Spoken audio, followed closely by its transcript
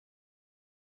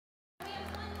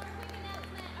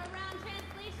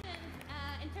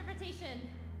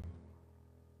Mobilization.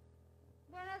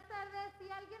 Buenas tardes.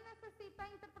 Si alguien necesita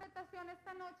interpretación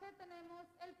esta noche, tenemos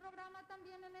el programa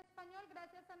también en español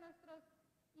gracias a nuestros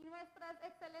y nuestras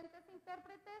excelentes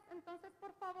intérpretes. Entonces,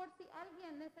 por favor, si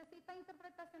alguien necesita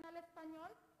interpretación al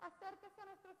español, acérquese a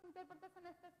nuestros intérpretes en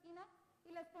esta esquina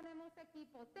y les ponemos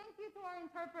equipo. Thank you to our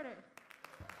interpreters.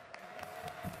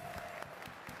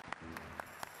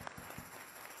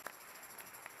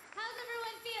 How's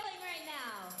everyone feeling right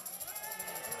now?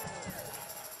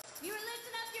 You were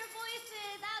lifting up your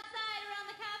voices outside around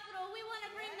the Capitol. We want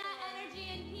to bring that energy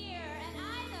in here. And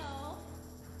I know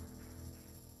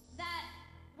that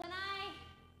when I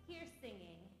hear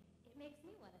singing, it makes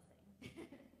me want to sing.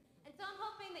 And so I'm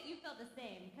hoping that you feel the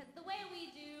same, because the way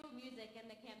we do music in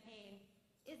the campaign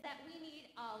is that we need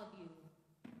all of you,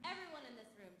 everyone in this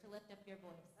room, to lift up your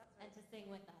voice and to sing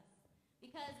with us.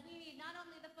 Because we need not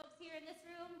only the folks here in this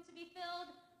room to be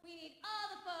filled, we need all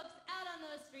the folks out on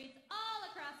those streets, all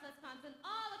across Wisconsin,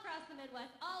 all across the Midwest,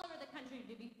 all over the country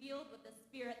to be filled with the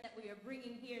spirit that we are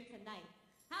bringing here tonight.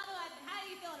 How are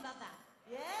you feeling about that?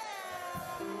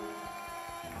 Yeah!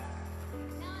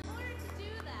 Now, in order to do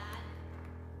that,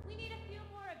 we need a few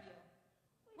more of you.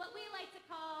 What we like to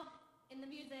call in the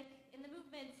music, in the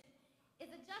movement,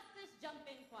 is a justice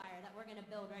jump-in choir that we're going to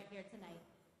build right here tonight.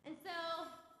 And so,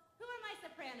 who are my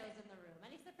sopranos in the room?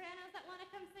 Any sopranos that want to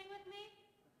come sing with me?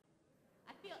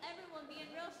 I feel everyone being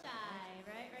real shy,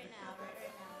 right now.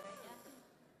 Yeah.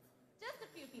 Just a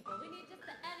few people. We need just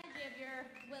the energy of your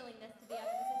willingness to be up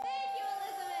and sing. Thank you,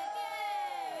 Elizabeth!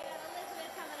 Yay! We got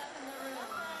Elizabeth coming up in the room.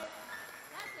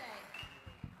 That's right.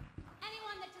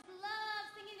 Anyone that just loves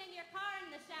singing in your car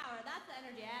in the shower, that's the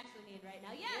energy I actually need right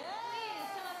now. Yes, please,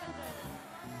 come up and join us.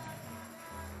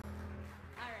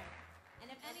 All right. And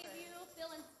if any of you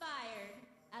feel inspired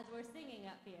as we're singing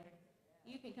up here,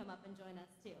 you can come up and join us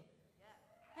too.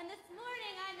 And this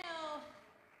morning, I know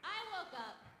I woke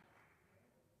up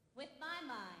with my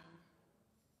mind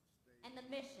and the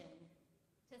mission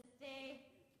to stay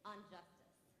on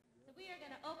justice. So we are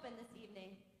going to open this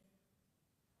evening.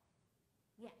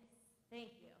 Yes,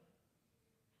 thank you.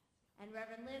 And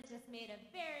Reverend Liz just made a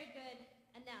very good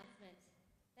announcement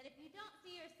that if you don't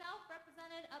see yourself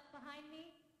represented up behind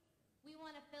me, we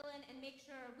want to fill in and make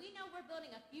sure we know we're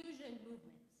building a fusion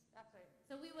movement. That's right.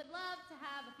 So we would love to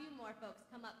have a few more folks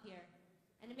come up here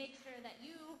and to make sure that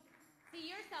you see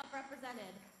yourself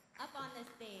represented up on this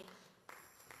stage.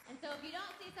 And so if you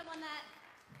don't see someone that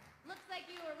looks like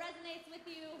you or resonates with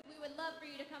you, we would love for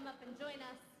you to come up and join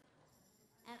us.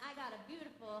 And I got a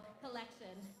beautiful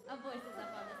collection of voices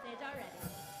up on the stage already.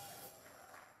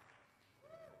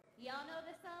 Y'all know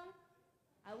this song?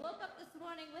 I woke up this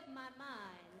morning with my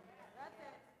mind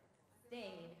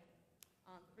stayed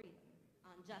on freedom,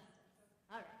 on justice.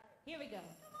 All right, here we go.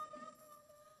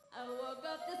 I woke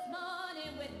up this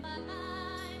morning with my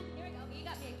mind. Here we go. You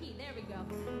got me a key. There we go.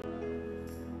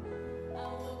 I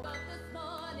woke up this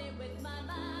morning with my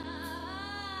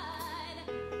mind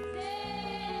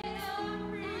stayed on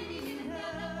freedom. Now you can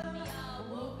stand up with me. I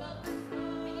woke up this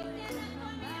morning. Can you stand up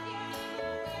for me if you're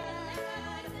able? We're gonna lift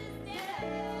our voices.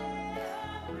 Stand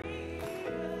up.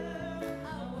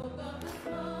 I woke up this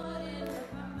morning with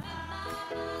my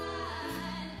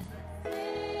mind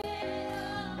stayed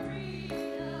on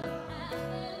freedom.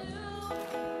 Hallelujah, hallelujah,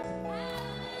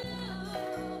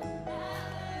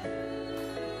 hallelujah.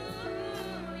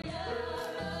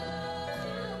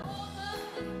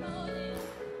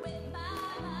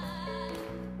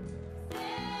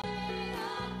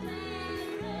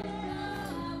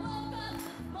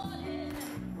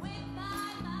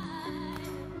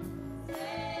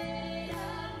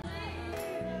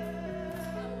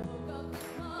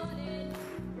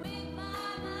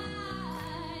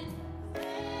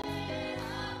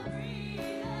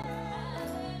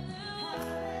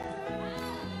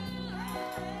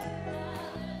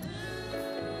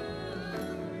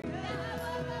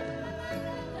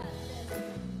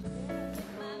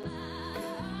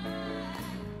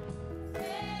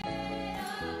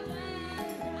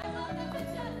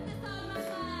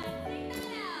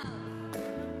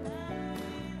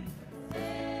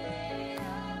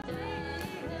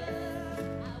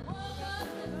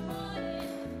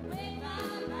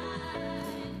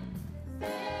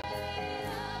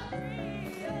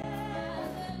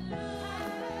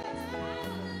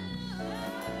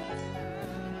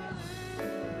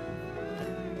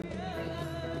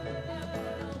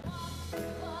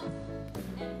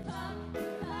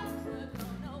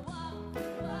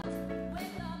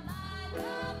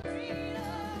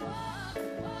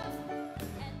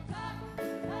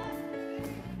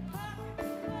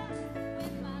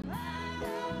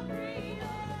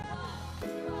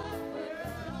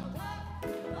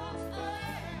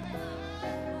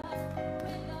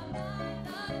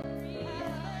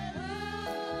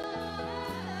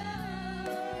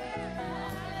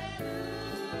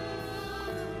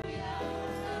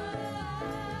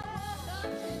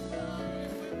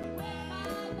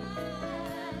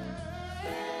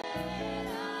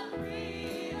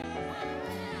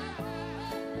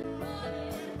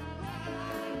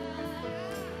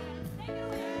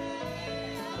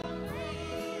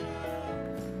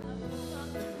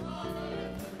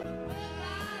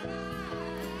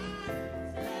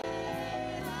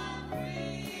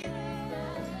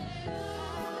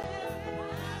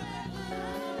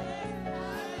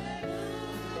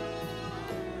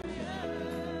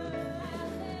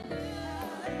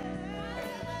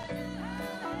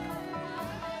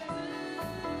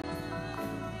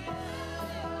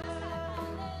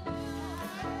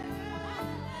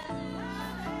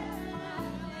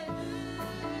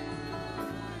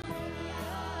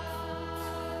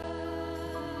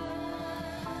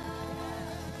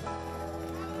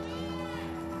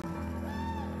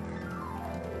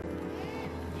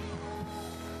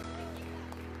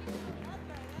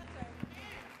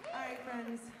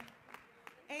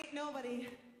 nobody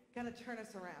gonna turn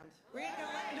us around. We ain't gonna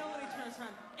let nobody turn us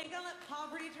around. Ain't gonna let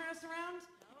poverty turn us around.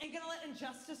 Ain't gonna let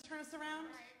injustice turn us around.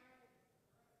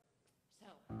 So,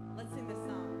 let's sing this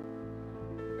song.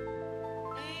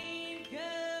 Ain't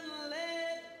gonna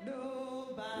let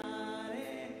nobody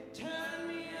turn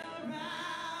me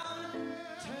around.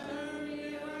 Turn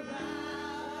me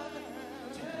around.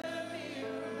 Turn me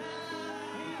around.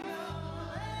 Ain't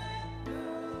gonna let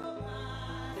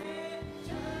nobody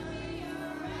turn me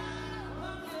around.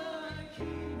 I'm gonna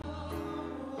keep on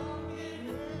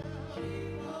walking,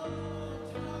 keep on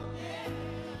talking,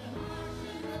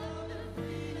 marching on the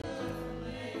freedom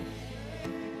lane.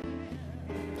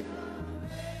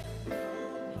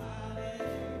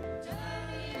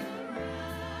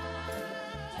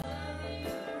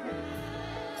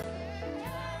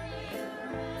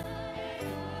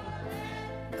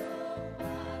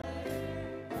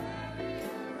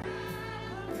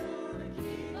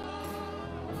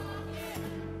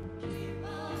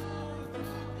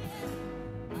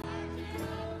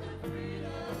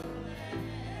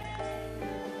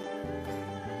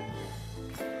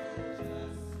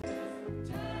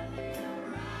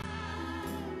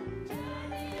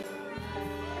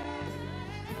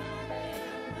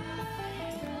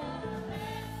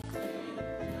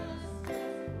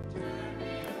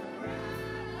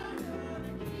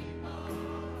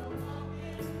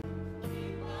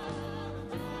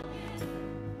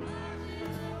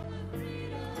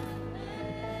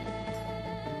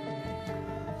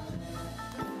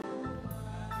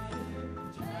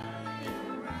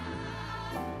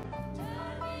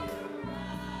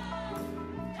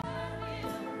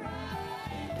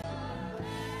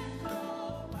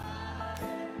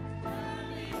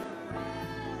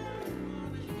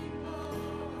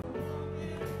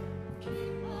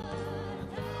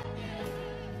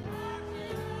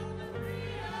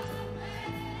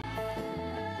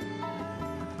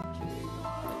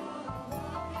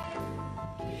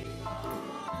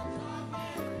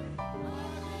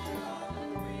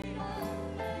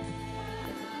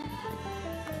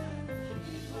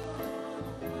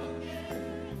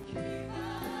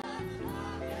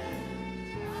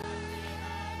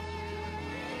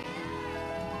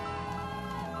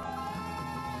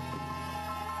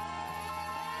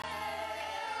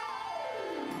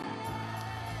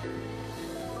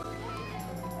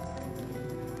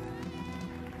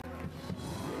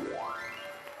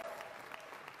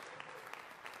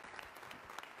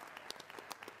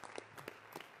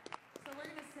 So we're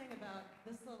gonna sing about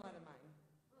this little light of mine.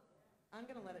 I'm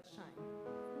gonna let it shine.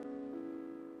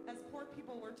 As poor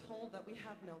people, we're told that we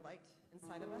have no light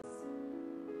inside of us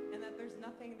and that there's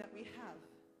nothing that we have.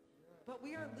 But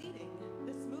we are leading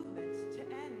this movement to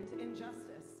end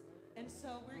injustice. And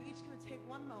so we're each gonna take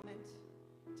one moment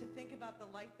to think about the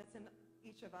light that's in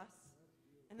each of us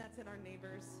and that's in our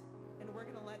neighbors, and we're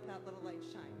gonna let that little light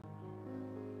shine.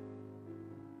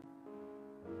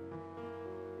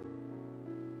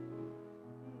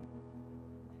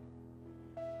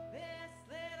 This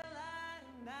little light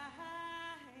of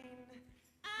mine,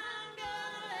 I'm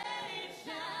gonna let it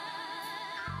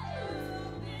shine.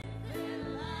 Oh, this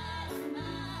little light of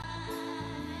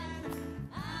mine,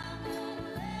 I'm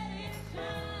gonna let it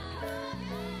shine.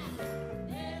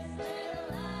 This little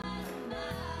light of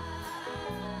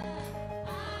mine,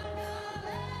 I'm gonna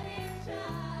let it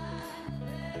shine,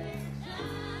 let it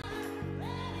shine,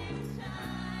 let it shine.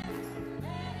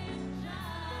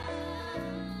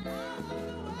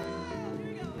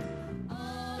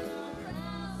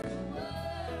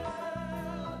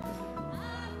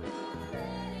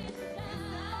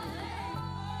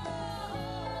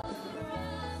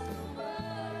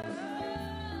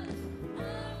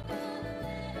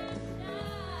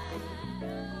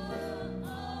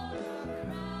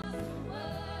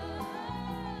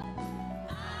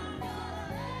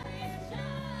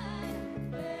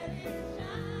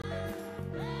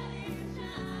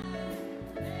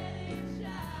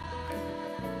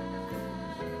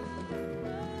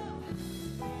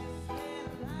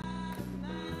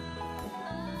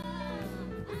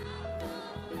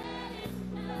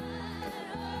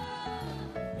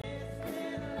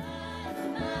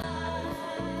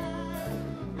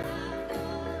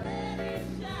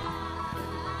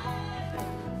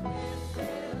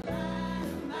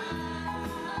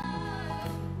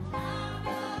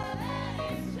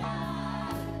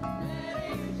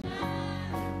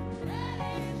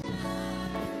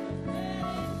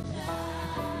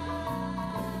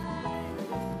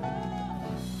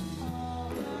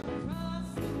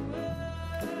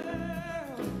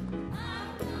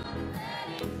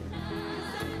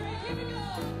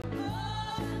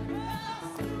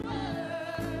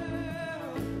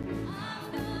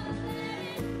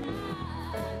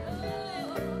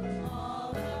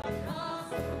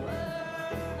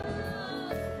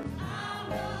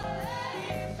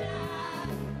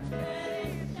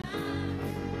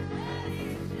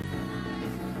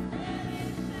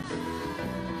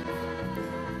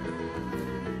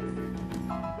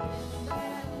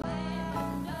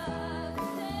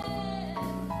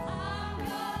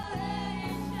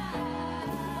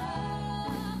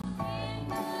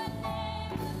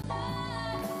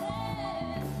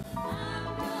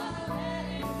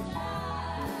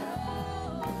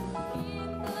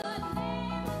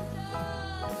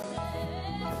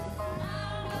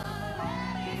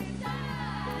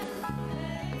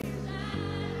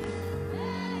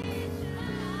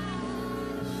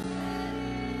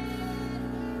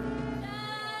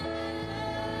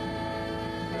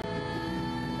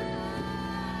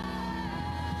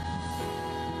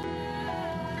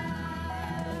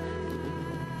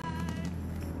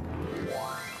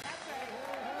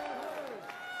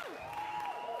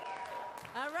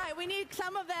 right, we need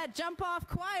some of that jump-off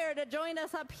choir to join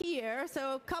us up here.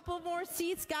 So a couple more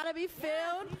seats got to be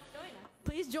filled. Yeah,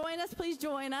 Please join us, please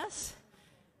join us.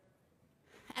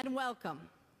 And welcome.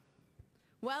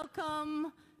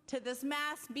 Welcome to this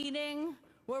mass meeting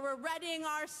where we're readying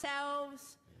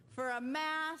ourselves for a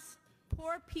mass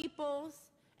poor people's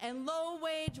and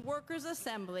low-wage workers'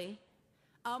 assembly,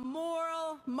 a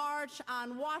moral march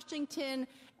on Washington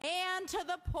and to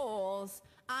the polls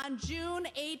on June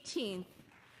 18th,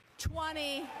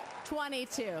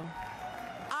 2022.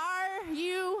 Are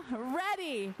you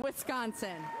ready,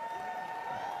 Wisconsin?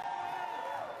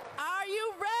 Are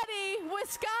you ready,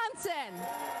 Wisconsin?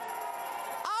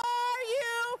 Are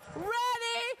you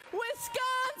ready,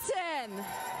 Wisconsin?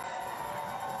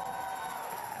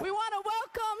 We want to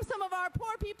welcome some of our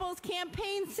Poor People's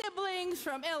Campaign siblings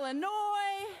from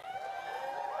Illinois,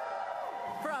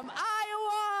 from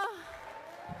Iowa,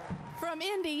 from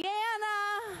Indiana,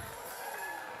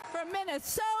 from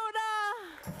Minnesota,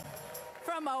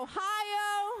 from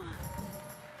Ohio,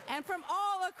 and from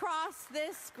all across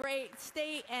this great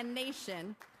state and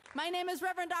nation. My name is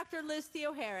Reverend Dr. Liz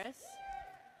Theo Harris.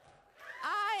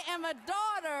 I am a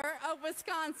daughter of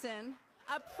Wisconsin,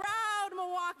 a proud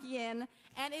Milwaukeean,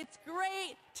 and it's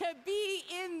great to be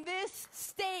in this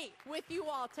state with you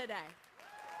all today.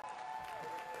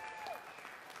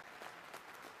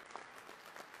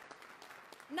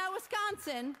 Now,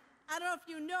 Wisconsin, I don't know if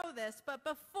you know this, but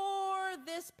before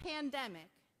this pandemic,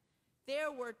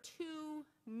 there were 2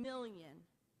 million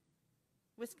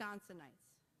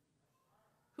Wisconsinites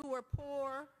who were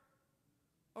poor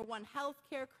or one health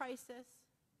care crisis,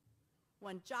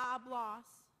 one job loss,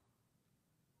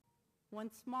 one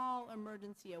small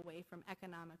emergency away from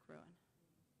economic ruin.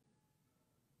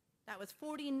 That was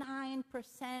 49%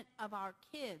 of our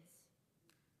kids,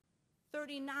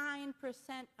 39%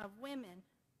 of women,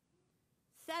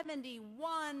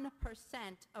 71%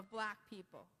 of black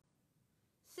people,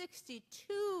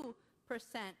 62%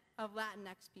 of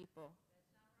Latinx people,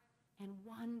 and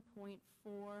 1.4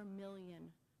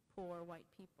 million poor white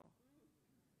people.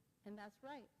 And that's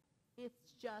right.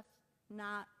 It's just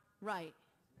not right.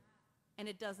 And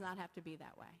it does not have to be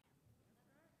that way.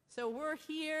 So we're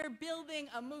here building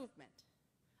a movement,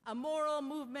 a moral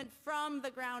movement from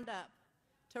the ground up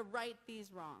to right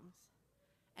these wrongs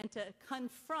and to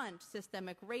confront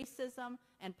systemic racism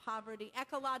and poverty,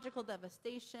 ecological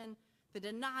devastation, the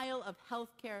denial of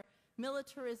health care,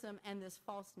 militarism, and this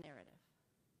false narrative.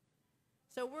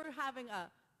 So we're having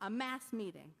a mass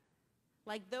meeting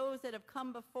like those that have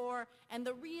come before, and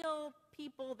the real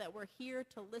people that we're here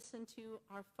to listen to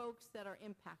are folks that are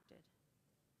impacted.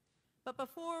 But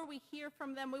before we hear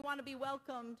from them, we want to be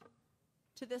welcomed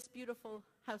to this beautiful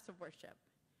house of worship.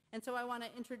 And so I want to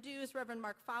introduce Reverend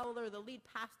Mark Fowler, the lead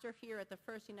pastor here at the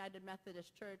First United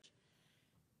Methodist Church.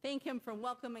 Thank him for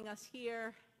welcoming us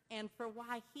here and for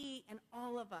why he and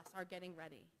all of us are getting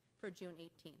ready for June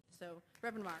 18th. So,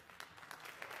 Reverend Mark.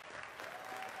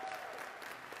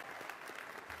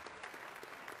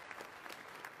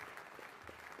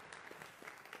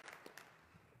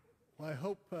 Well, I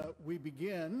hope we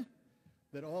begin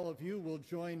that all of you will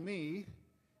join me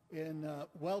in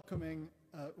welcoming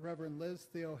Reverend Liz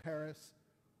Theo Harris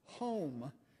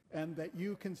home, and that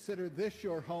you consider this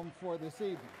your home for this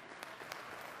evening.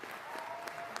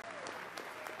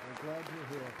 We're glad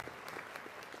you're here.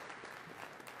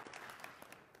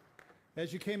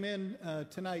 As you came in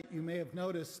tonight, you may have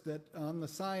noticed that on the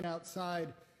sign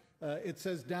outside it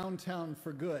says Downtown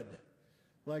for Good.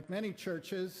 Like many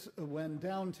churches, when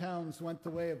downtowns went the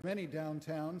way of many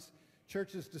downtowns,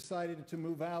 churches decided to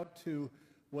move out to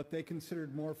what they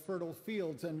considered more fertile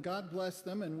fields, and God bless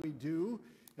them, and we do,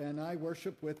 and I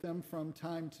worship with them from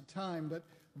time to time. But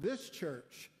this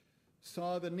church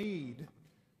saw the need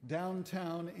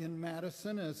downtown in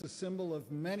Madison as a symbol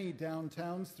of many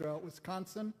downtowns throughout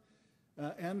Wisconsin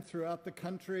and throughout the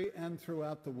country and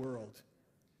throughout the world.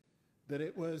 That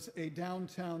it was a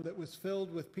downtown that was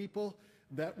filled with people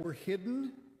that were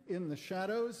hidden in the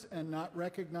shadows and not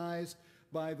recognized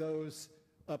by those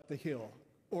up the hill,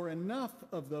 or enough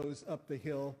of those up the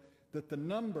hill that the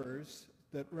numbers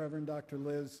that Reverend Dr.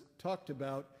 Liz talked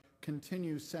about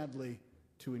continue sadly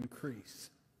to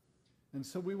increase. And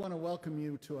so we want to welcome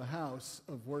you to a house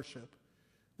of worship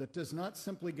that does not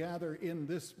simply gather in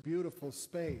this beautiful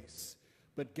space,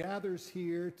 but gathers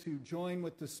here to join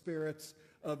with the spirits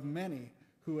of many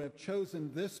who have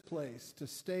chosen this place to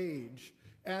stage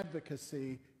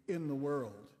advocacy in the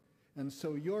world. And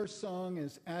so your song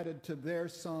is added to their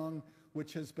song,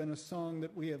 which has been a song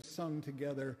that we have sung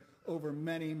together over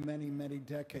many, many, many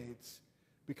decades,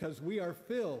 because we are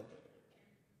filled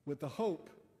with the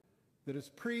hope that is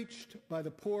preached by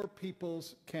the Poor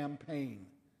People's Campaign,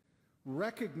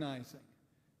 recognizing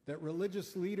that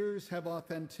religious leaders have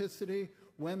authenticity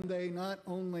when they not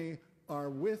only are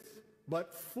with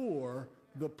but for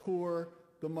the poor,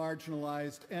 the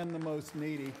marginalized, and the most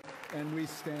needy, and we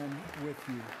stand with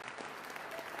you.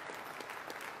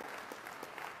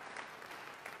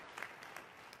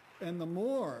 And the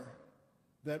more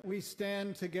that we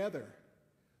stand together,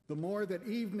 the more that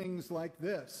evenings like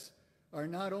this are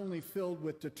not only filled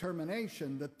with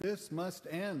determination that this must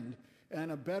end and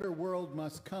a better world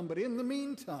must come, but in the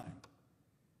meantime,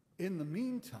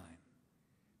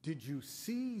 did you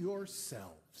see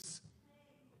yourselves?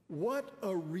 What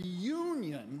a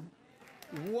reunion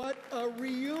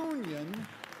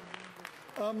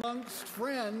amongst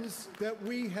friends that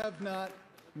we have not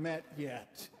met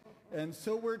yet. And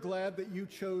so we're glad that you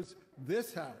chose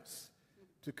this house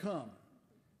to come,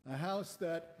 a house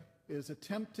that is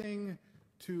attempting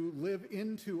to live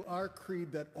into our creed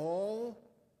that all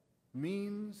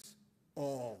means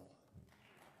all.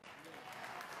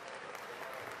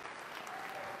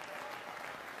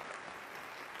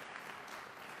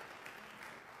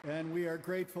 And we are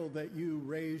grateful that you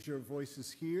raise your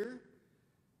voices here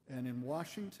and in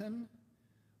Washington,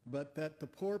 but that the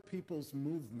Poor People's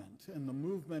Movement and the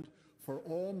movement for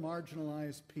all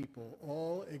marginalized people,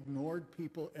 all ignored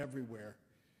people everywhere,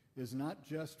 is not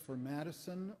just for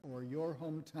Madison or your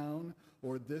hometown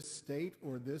or this state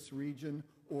or this region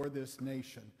or this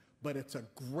nation, but it's a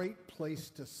great place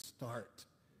to start.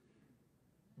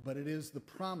 But it is the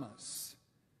promise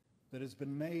that has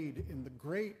been made in the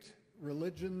great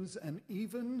religions and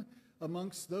even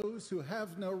amongst those who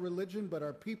have no religion but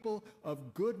are people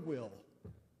of goodwill,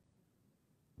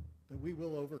 that we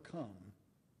will overcome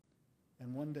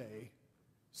and one day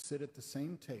sit at the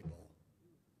same table,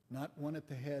 not one at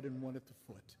the head and one at the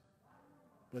foot,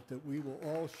 but that we will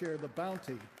all share the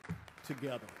bounty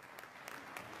together.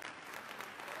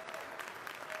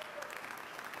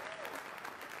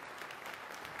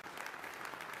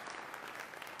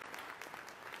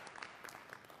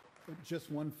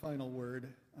 Just one final word,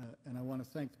 and I want to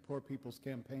thank the Poor People's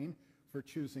Campaign for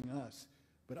choosing us.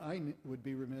 But I would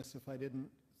be remiss if I didn't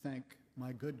thank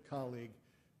my good colleague,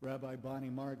 Rabbi Bonnie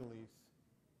Margulies,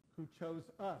 who chose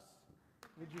us.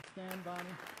 Would you stand, Bonnie?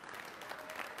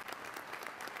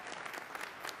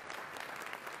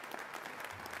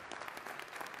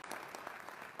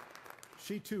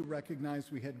 She too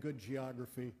recognized we had good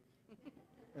geography,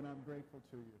 and I'm grateful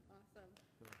to you.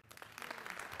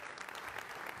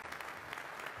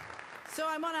 So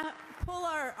I want to pull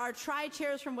our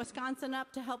tri-chairs from Wisconsin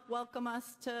up to help welcome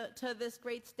us to this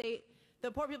great state. The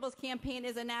Poor People's Campaign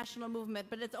is a national movement,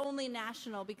 but it's only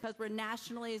national because we're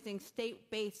nationalizing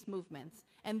state-based movements.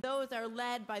 And those are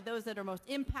led by those that are most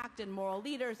impacted, moral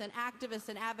leaders and activists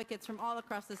and advocates from all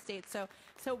across the state.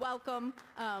 So welcome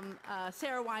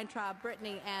Sarah Weintraub,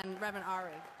 Brittany, and Reverend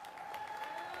Ari.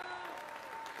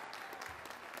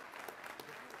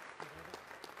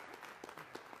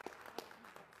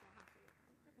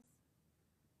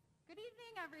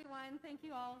 Everyone, thank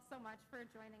you all so much for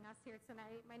joining us here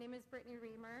tonight. My name is Brittany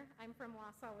Reamer. I'm from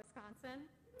Wausau, Wisconsin.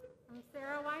 I'm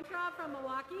Sarah Weintraub from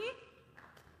Milwaukee.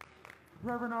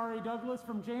 Reverend Ari Douglas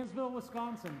from Janesville,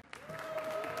 Wisconsin.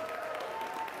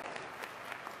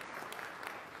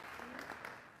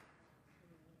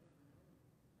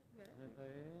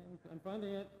 I'm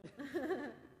finding it.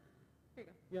 Here you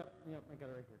go. Yep, I got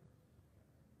it right here.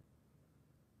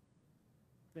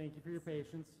 Thank you for your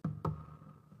patience.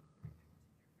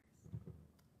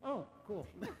 Oh, cool.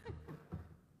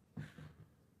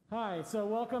 Hi, so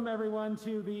welcome everyone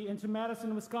to the Into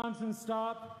Madison, Wisconsin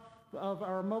stop of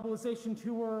our mobilization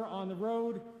tour on the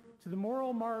road to the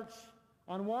Moral March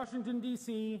on Washington,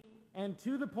 D.C. and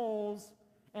to the polls,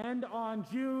 and on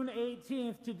June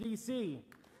 18th to D.C.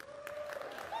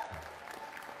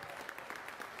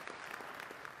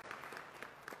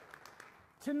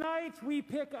 Tonight, we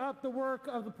pick up the work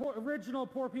of the original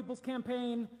Poor People's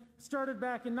Campaign, started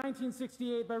back in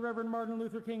 1968 by Reverend Martin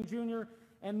Luther King Jr.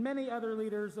 and many other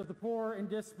leaders of the poor and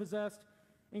dispossessed,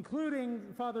 including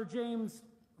Father James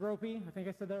Gropey. I think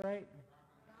I said that right?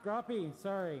 Gropey,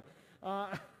 sorry.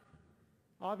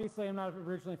 Obviously, I'm not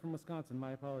originally from Wisconsin.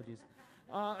 My apologies.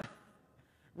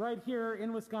 Right here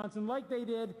in Wisconsin, like they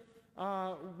did,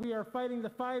 we are fighting the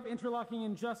 5 interlocking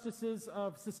injustices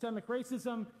of systemic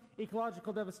racism,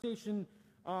 ecological devastation,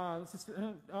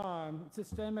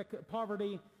 systemic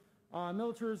poverty,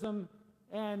 militarism,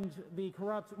 and the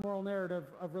corrupt moral narrative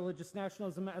of religious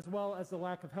nationalism, as well as the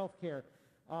lack of health care.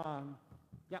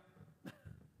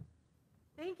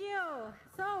 Thank you.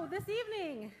 So this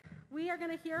evening, We are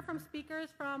going to hear from speakers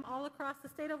from all across the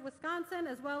state of Wisconsin,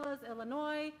 as well as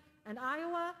Illinois and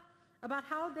Iowa, about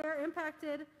how they're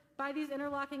impacted by these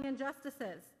interlocking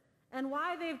injustices and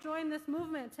why they've joined this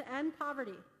movement to end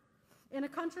poverty. In a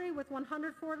country with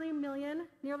 140 million,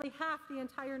 nearly half the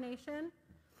entire nation,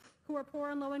 who are poor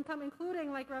and low income,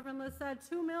 including, like Reverend Liz said,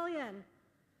 2 million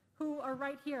who are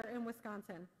right here in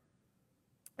Wisconsin.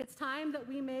 It's time that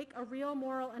we make a real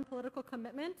moral and political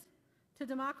commitment to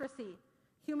democracy,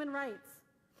 human rights,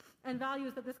 and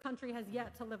values that this country has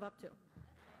yet to live up to.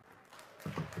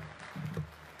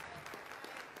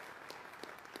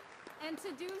 And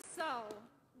to do so,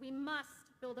 we must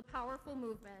build a powerful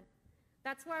movement.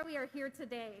 That's why we are here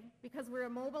today, because we're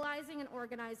mobilizing and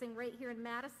organizing right here in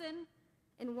Madison,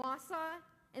 in Wausau,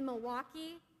 in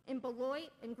Milwaukee, in Beloit,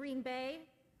 in Green Bay.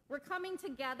 We're coming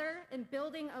together and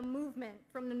building a movement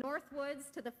from the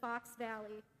Northwoods to the Fox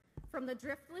Valley, from the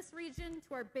driftless region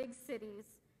to our big cities,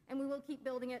 and we will keep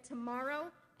building it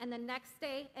tomorrow and the next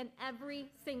day and every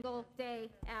single day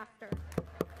after.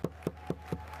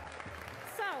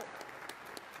 So,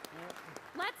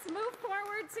 let's move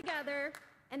forward together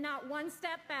and not one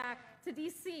step back to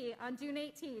DC on June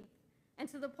 18th and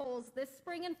to the polls this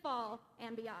spring and fall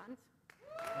and beyond.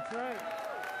 That's right.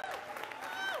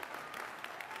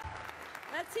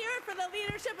 Let's hear it for the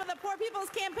leadership of the Poor People's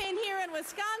Campaign here in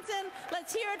Wisconsin.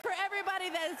 Let's hear it for everybody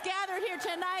that is gathered here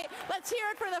tonight. Let's hear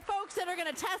it for the folks that are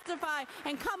going to testify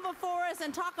and come before us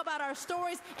and talk about our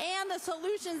stories and the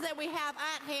solutions that we have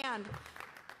at hand.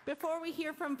 Before we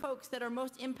hear from folks that are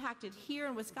most impacted here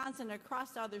in Wisconsin and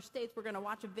across other states, we're going to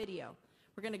watch a video.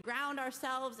 We're going to ground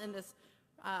ourselves in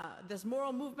this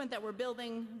moral movement that we're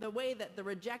building, the way that the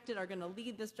rejected are going to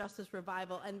lead this justice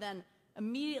revival, and then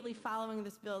immediately following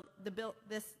this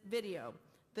video,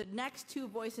 the next two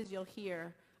voices you'll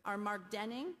hear are Mark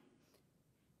Denning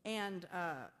and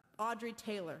Audrey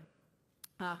Taylor,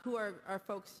 who are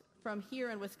folks from here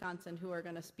in Wisconsin who are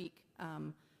going to speak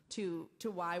to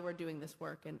why we're doing this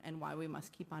work and why we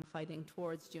must keep on fighting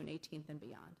towards June 18th and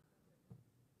beyond.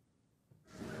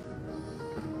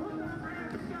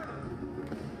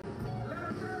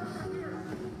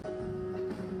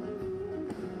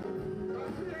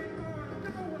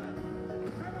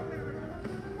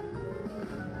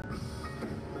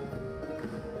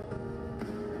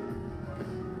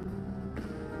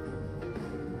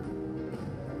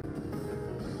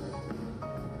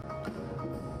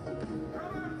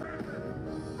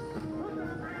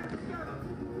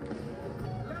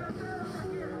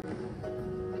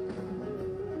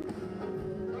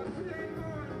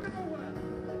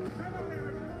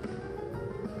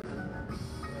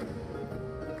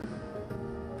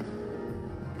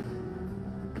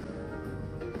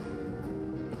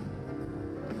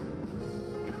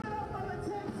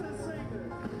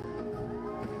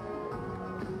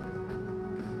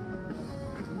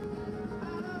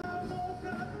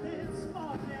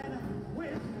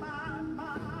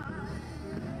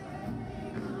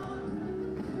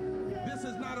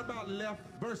 Left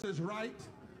versus right.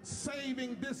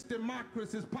 Saving this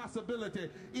democracy's possibility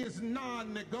is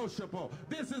non-negotiable.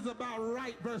 This is about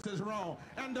right versus wrong.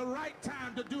 And the right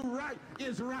time to do right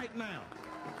is right now.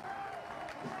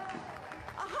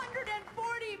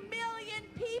 140 million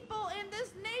people in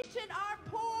this nation are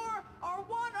poor or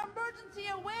one emergency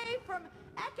away from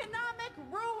economic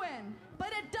ruin. But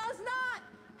it does not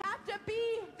have to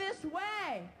be this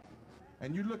way.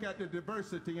 And you look at the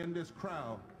diversity in this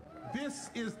crowd. This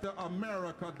is the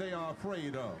America they are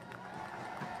afraid of.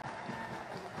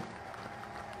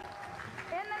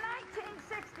 In the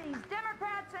 1960s,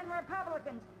 Democrats and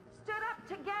Republicans stood up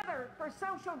together for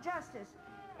social justice.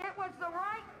 It was the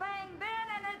right thing then,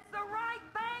 and it's the right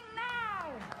thing now.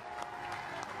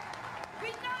 We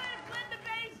know that if Lyndon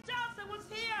Baines Johnson was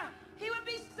here, he would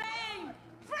be saying,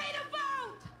 free to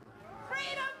vote!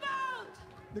 Free to vote!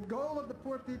 The goal of the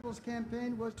Poor People's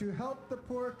Campaign was to help the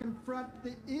poor confront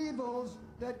the evils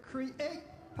that create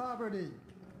poverty.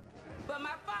 But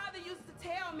my father used to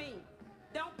tell me,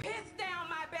 don't piss down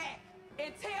my back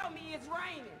and tell me it's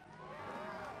raining.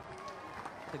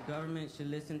 The government should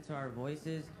listen to our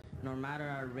voices, no matter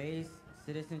our race,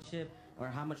 citizenship, or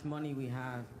how much money we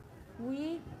have.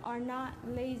 We are not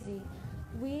lazy.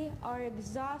 We are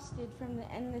exhausted from the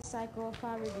endless cycle of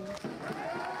poverty.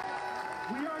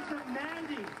 We are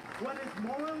demanding what is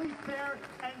morally fair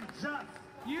and just.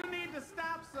 You need to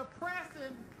stop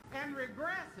suppressing and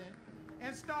regressing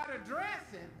and start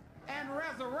addressing and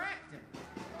resurrecting.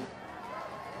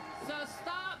 So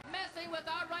stop messing with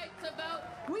our right to vote.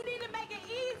 We need to make it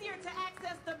easier to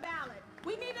access the ballot.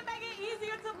 We need to make it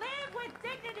easier to live with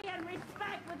dignity and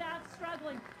respect without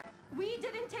struggling. We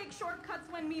didn't take shortcuts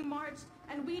when we marched,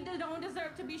 and we don't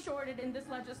deserve to be shorted in this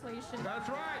legislation. That's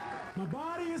right. My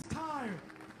body is tired,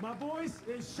 my voice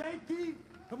is shaky,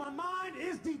 and my mind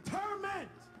is determined.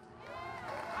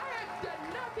 I have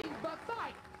done nothing but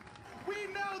fight. We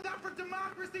know that for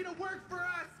democracy to work for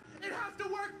us, it has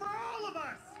to work for all of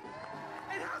us.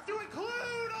 It has to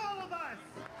include all of us.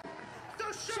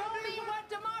 So show me what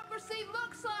democracy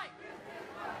looks like.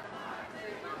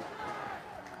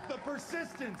 The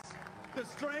persistence, the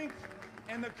strength,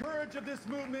 and the courage of this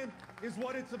movement is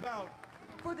what it's about.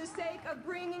 For the sake of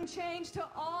bringing change to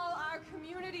all our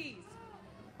communities.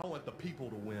 I want the people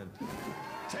to win.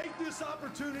 Take this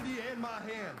opportunity in my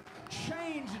hand.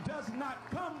 Change does not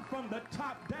come from the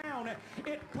top down.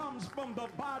 It comes from the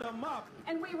bottom up.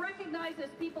 And we recognize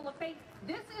as people of faith,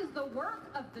 this is the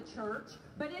work of the church,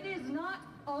 but it is not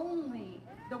only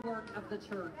the work of the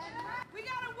church. We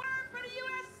got a word for the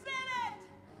U.S. Senate.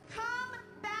 Come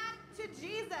back to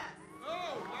Jesus.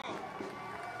 Oh.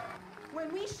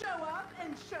 When we show up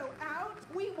and show out,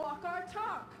 we walk our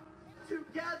talk.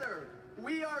 Together,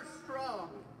 we are strong.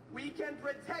 We can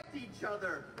protect each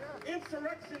other.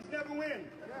 Insurrections never win.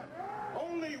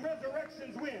 Only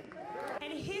resurrections win.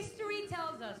 And history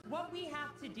tells us what we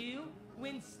have to do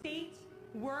when states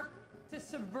work to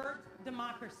subvert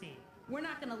democracy. We're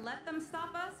not going to let them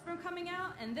stop us from coming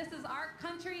out, and this is our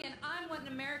country, and I'm what an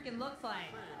American looks like.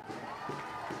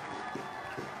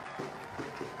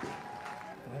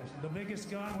 The biggest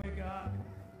gun we got,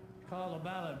 called a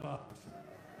ballot box.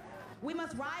 We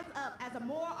must rise up as a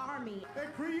moral army.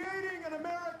 And creating an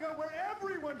America where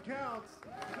everyone counts.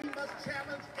 We must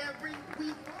challenge every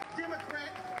weak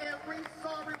Democrat, every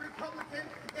sorry Republican,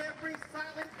 every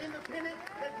silent independent,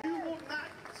 that you will not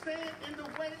stand in the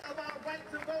way of our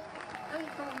right to vote.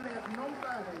 Ain't gonna let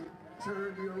nobody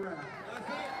turn you around.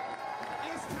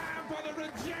 It's time for the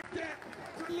rejected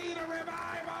to lead a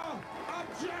revival of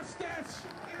justice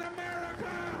in America.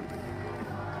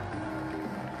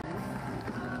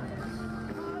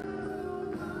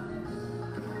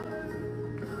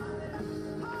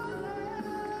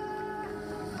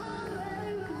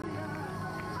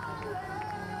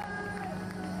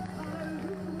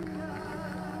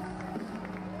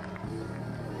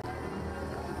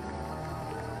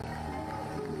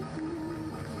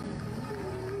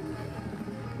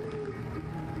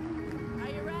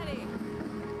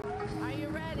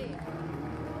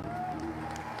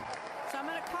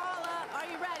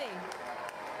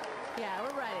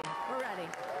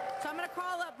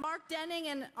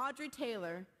 And Audrey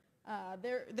Taylor.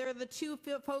 They're the two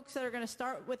folks that are going to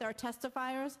start with our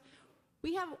testifiers.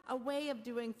 We have a way of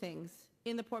doing things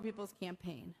in the Poor People's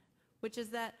Campaign, which is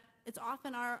that it's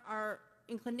often our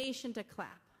inclination to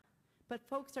clap. But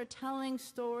folks are telling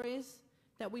stories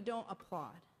that we don't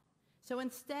applaud. So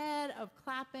instead of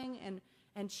clapping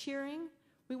and cheering,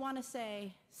 we want to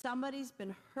say, somebody's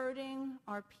been hurting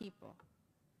our people,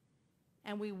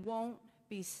 and we won't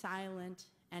be silent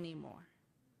anymore.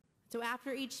 So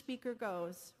after each speaker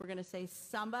goes, we're going to say,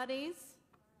 somebody's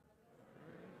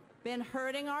been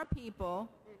hurting our people,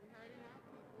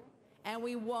 and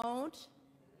we won't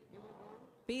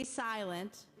be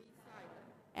silent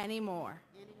anymore.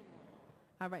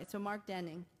 All right, so Mark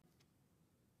Denning.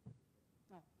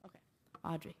 Oh, okay.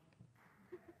 Audrey.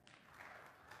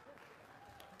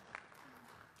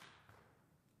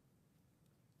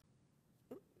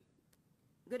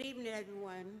 Good evening,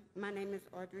 everyone. My name is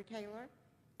Audrey Taylor,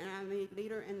 and I'm a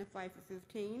leader in the Fight for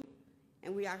 15,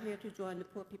 and we are here to join the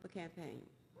Poor People Campaign.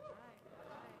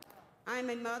 I'm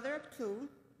a mother of two,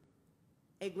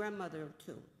 a grandmother of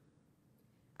two.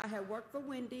 I have worked for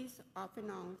Wendy's off and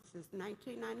on since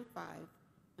 1995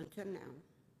 until now.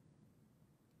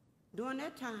 During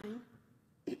that time,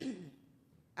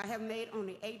 I have made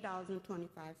only $8.25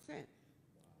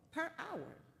 per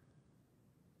hour.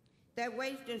 That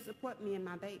wage didn't support me and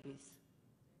my babies.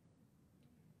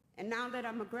 And now that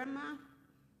I'm a grandma,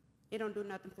 it don't do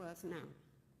nothing for us now.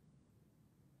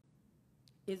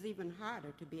 It's even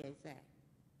harder, to be exact.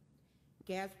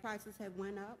 Gas prices have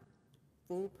went up,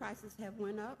 food prices have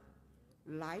went up,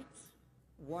 lights,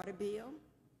 water bill,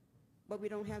 but we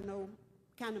don't have no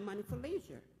kind of money for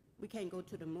leisure. We can't go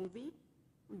to the movie.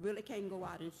 We really can't go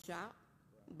out and shop,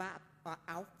 buy an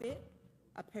outfit,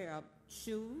 a pair of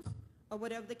shoes, or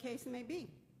whatever the case may be.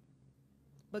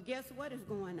 But guess what is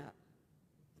going up?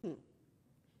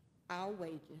 Our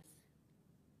wages.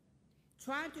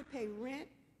 Trying to pay rent,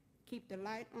 keep the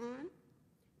light on,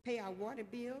 pay our water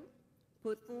bill,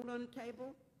 put food on the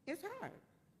table, it's hard.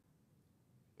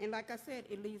 And like I said,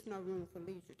 it leaves no room for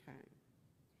leisure time.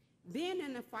 Being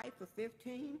in the Fight for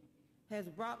 15 has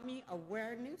brought me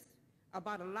awareness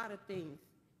about a lot of things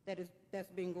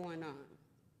that's been going on.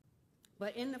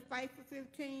 But in the fight for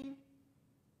 15,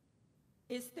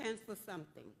 it stands for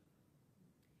something.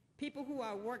 People who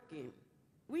are working,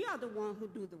 we are the ones who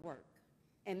do the work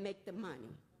and make the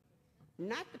money.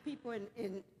 Not the people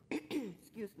in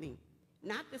excuse me,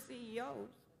 not the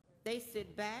CEOs. They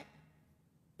sit back,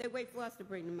 they wait for us to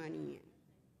bring the money in.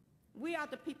 We are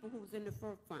the people who's in the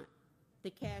forefront, the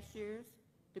cashiers,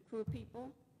 the crew people.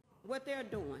 What they're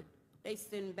doing, they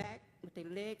sitting back with their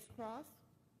legs crossed,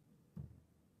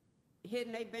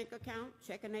 hitting their bank account,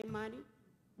 checking their money.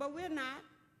 But we're not.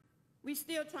 We're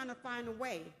still trying to find a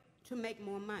way to make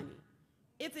more money.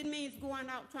 If it means going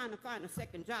out trying to find a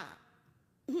second job,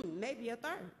 maybe a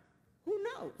third, who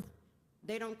knows?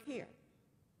 They don't care.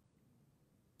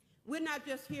 We're not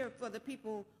just here for the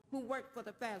people who work for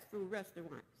the fast food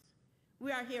restaurants.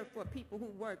 We are here for people who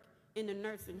work in the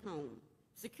nursing home,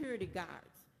 security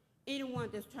guards, anyone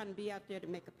that's trying to be out there to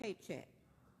make a paycheck.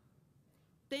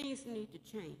 Things need to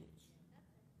change.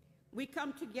 We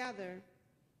come together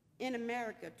in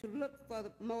America to look for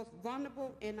the most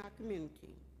vulnerable in our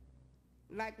community.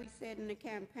 Like we said in the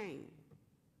campaign,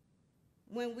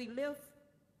 when we lift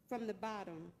from the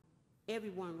bottom,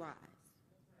 everyone rise.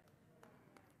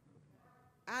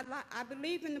 I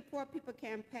believe in the Poor People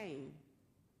Campaign.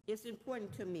 It's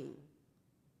important to me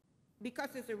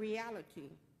because it's a reality,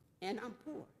 and I'm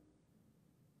poor.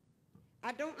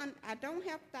 I don't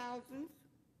have thousands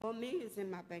or millions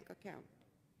in my bank account.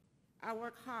 I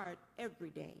work hard every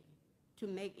day to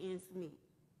make ends meet.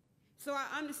 So I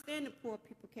understand the Poor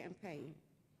People Campaign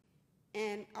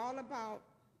and all about,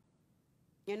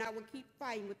 and I will keep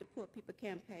fighting with the Poor People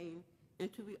Campaign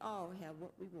until we all have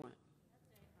what we want.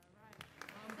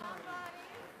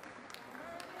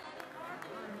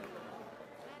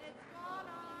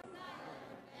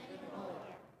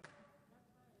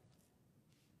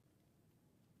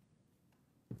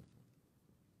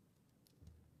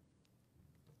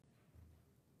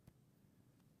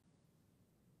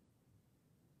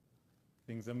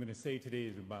 Things I'm going to say today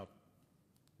is about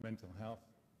mental health,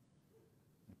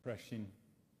 depression,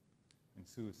 and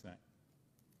suicide.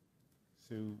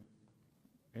 So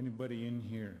anybody in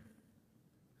here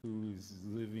who is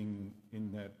living in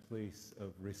that place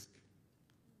of risk,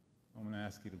 I'm going to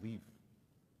ask you to leave,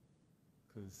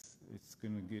 because it's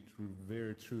going to get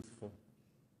very truthful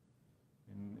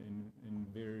and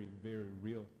very, very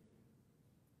real.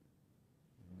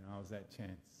 And now's that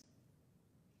chance.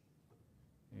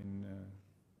 And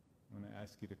I'm going to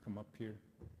ask you to come up here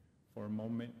for a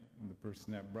moment, and the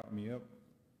person that brought me up,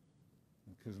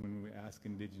 because when we ask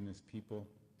Indigenous people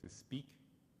to speak,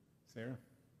 Sarah,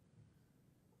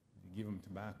 you give them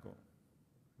tobacco.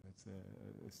 That's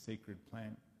a sacred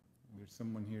plant. There's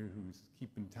someone here who's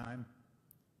keeping time,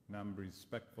 and I'm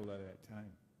respectful of that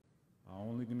time. I'm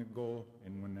only going to go,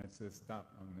 and when that says stop,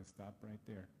 I'm going to stop right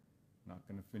there. I'm not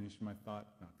going to finish my thought,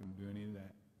 not going to do any of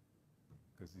that,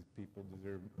 because these people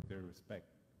deserve their respect.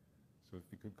 So if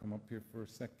you could come up here for a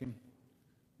second.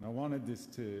 And I wanted this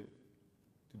to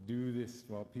do this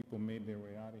while people made their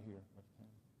way out of here.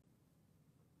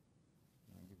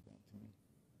 I'll give that to me.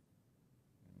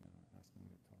 And ask them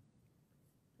to talk.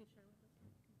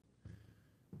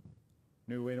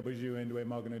 No way, no baju, and way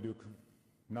magna duke.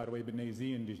 Not away, but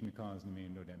nazi indigenous cause me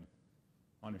and no den.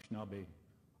 Anishinaabe,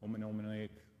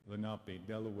 Omenomenake, Lenape,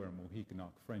 Delaware,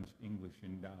 Mohicanock, French, English,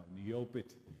 and Dow,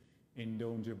 Neopit,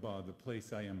 Indonjaba, the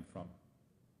place I am from.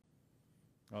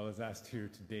 I was asked here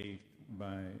today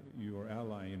by your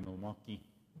ally in Milwaukee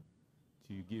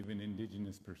to give an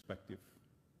Indigenous perspective.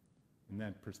 And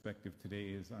that perspective today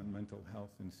is on mental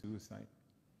health and suicide.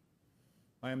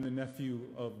 I am the nephew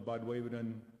of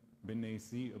Badwaywudan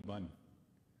Benesi Aban.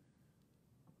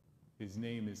 His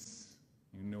name is,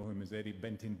 you know him as Eddie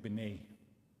Benton Benet,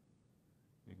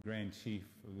 the Grand Chief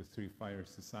of the Three Fires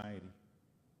Society,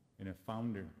 and a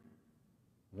founder,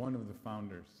 one of the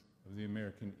founders of the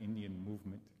American Indian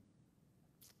movement.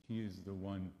 He is the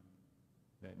one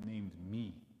that named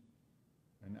me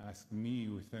and asked me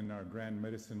within our Grand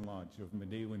Medicine Lodge of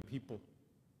Medewan people.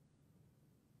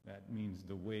 That means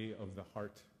the way of the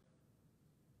heart.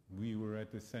 We were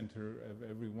at the center of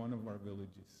every one of our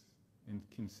villages and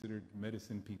considered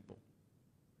medicine people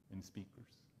and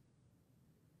speakers.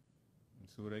 And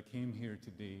so what I came here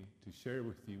today to share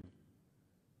with you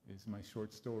is my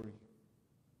short story.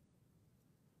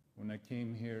 When I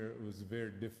came here, it was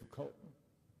very difficult.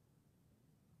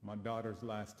 My daughter's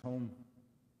last home,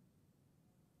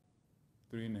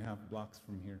 3.5 blocks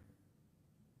from here.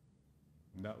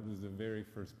 And that was the very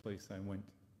first place I went.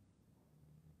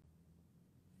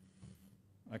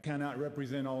 I cannot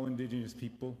represent all Indigenous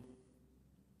people.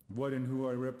 What and who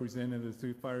I represent as the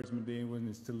Three Fires Madison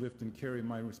is to lift and carry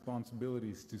my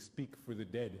responsibilities to speak for the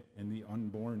dead and the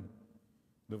unborn,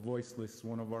 the voiceless,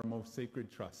 one of our most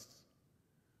sacred trusts.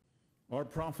 Our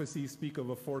prophecies speak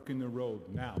of a fork in the road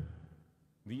now,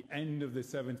 the end of the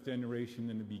seventh generation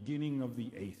and the beginning of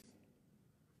the eighth.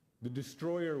 The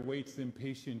destroyer waits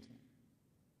impatient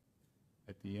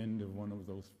at the end of one of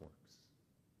those forks.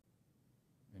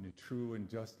 And a true and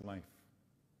just life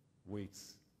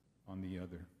waits on the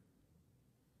other.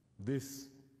 This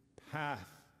path,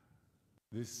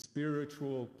 this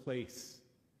spiritual place,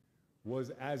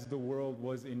 was as the world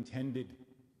was intended.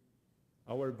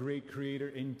 Our great Creator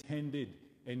intended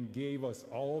and gave us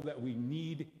all that we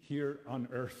need here on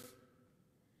earth.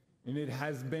 And it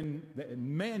has been the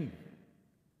men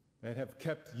that have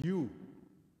kept you,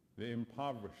 the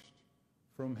impoverished,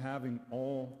 from having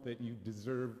all that you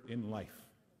deserve in life.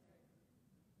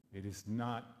 It is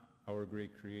not our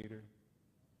great Creator.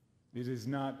 It is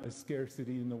not a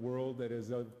scarcity in the world that is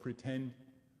of pretend.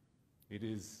 It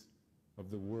is of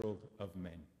the world of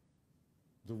men,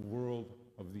 the world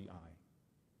of the eye.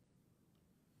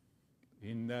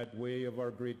 In that way of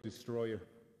our great destroyer,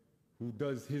 who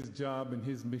does his job and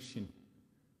his mission,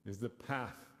 is the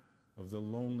path of the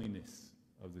loneliness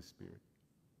of the spirit.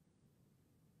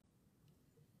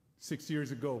 6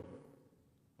 years ago,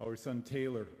 our son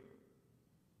Taylor,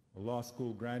 a law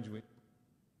school graduate,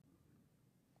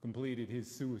 completed his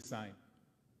suicide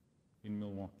in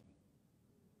Milwaukee.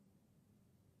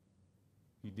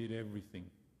 He did everything.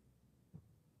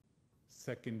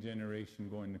 Second generation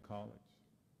going to college,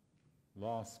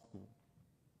 law school.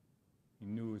 He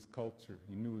knew his culture.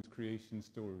 He knew his creation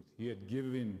stories. He had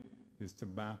given his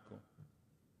tobacco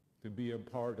to be a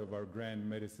part of our grand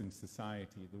medicine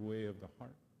society, the way of the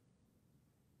heart.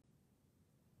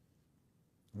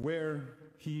 Where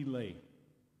he lay,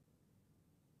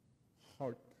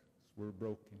 hearts were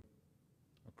broken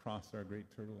across our great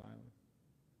Turtle Island.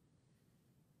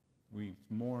 We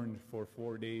mourned for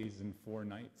 4 days and 4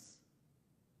 nights.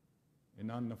 And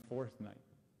on the 4th night,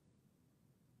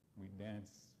 we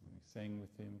danced, we sang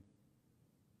with him.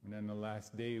 And on the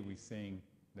last day, we sang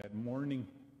that morning.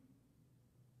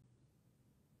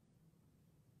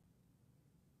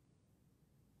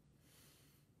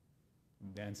 We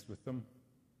danced with them,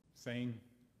 sang.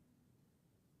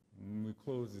 And when we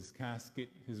closed his casket,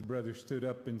 his brother stood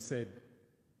up and said,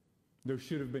 there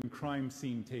should have been crime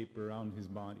scene tape around his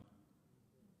body.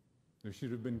 There should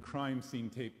have been crime scene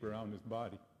tape around his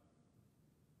body.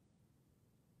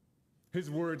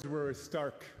 His words were a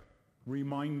stark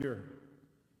reminder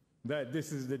that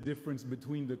this is the difference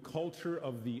between the culture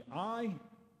of the I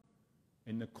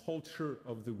and the culture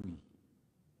of the we.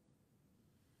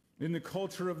 In the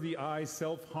culture of the I,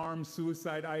 self-harm,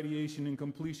 suicide, ideation, and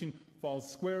completion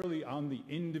falls squarely on the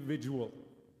individual.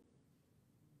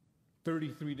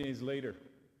 33 days later,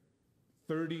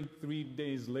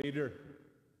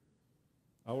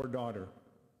 our daughter,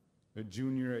 a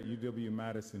junior at UW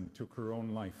Madison, took her own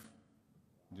life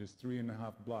just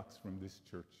 3.5 blocks from this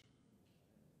church.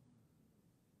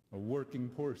 A working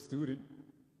poor student,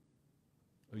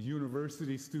 a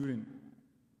university student,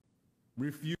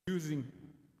 refusing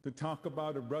to talk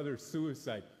about her brother's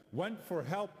suicide, went for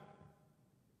help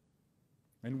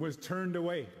and was turned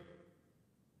away.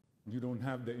 You don't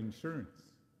have the insurance.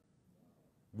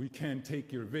 We can't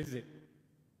take your visit.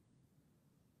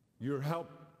 Your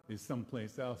help is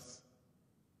someplace else.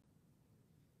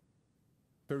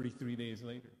 33 days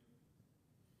later,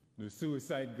 the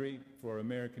suicide rate for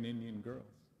American Indian girls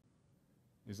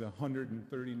is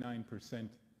 139%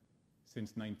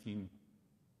 since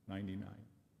 1999.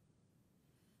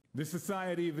 The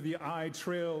society of the I,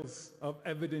 trails of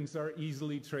evidence are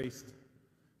easily traced.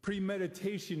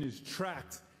 Premeditation is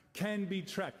tracked, can be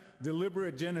tracked.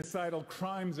 Deliberate genocidal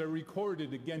crimes are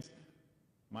recorded against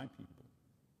my people.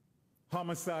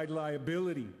 Homicide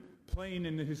liability, plain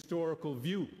in the historical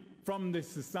view from this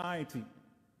society.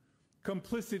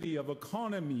 Complicity of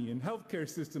economy and healthcare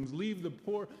systems leave the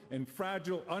poor and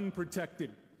fragile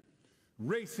unprotected.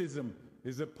 Racism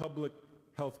is a public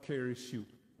healthcare issue.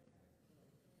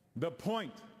 The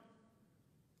point,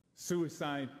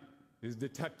 suicide is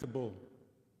detectable.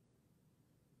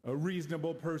 A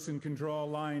reasonable person can draw a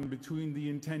line between the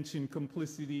intention,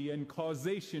 complicity, and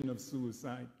causation of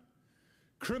suicide.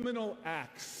 Criminal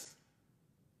acts.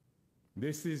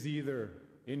 This is either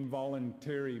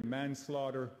involuntary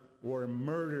manslaughter or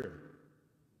murder.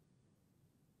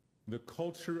 The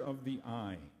culture of the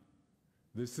I,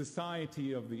 the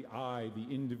society of the I, the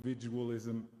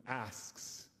individualism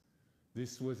asks,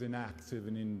 this was an act of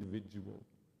an individual.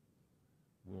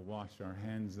 We'll wash our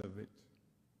hands of it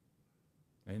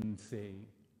and say,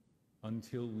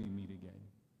 until we meet again.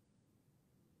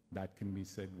 That can be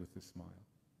said with a smile.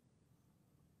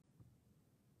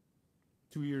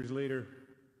 2 years later,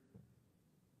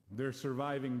 their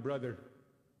surviving brother,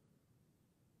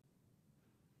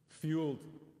 fueled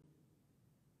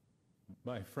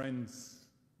by friends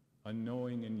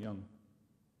unknowing and young,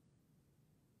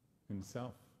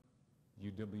 himself,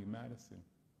 UW Madison,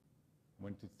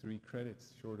 went to 3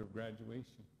 credits short of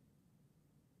graduation.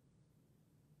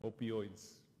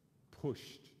 Opioids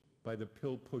pushed by the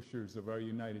pill pushers of our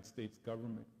United States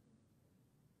government.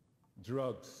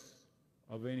 Drugs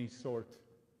of any sort.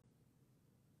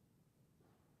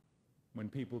 When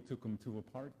people took him to a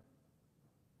party,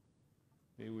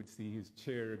 they would see his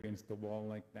chair against the wall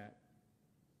like that,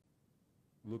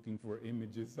 looking for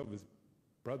images of his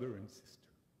brother and sister.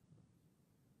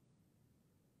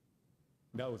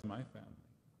 That was my family.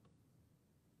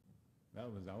 That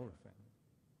was our family.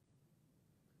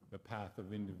 The path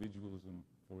of individualism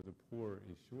for the poor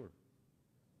is short.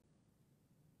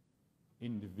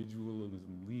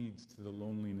 Individualism leads to the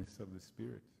loneliness of the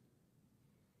spirit.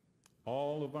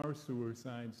 All of our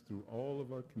suicides through all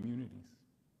of our communities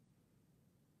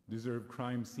deserve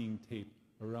crime scene tape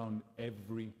around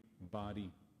every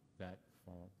body that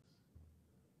falls.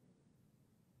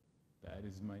 That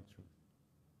is my truth.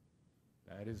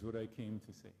 That is what I came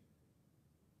to say.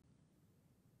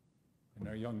 And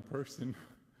our young person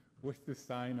with the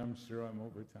sign, I'm sure I'm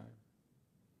over time.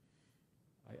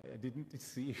 I didn't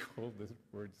see all the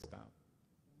words stop.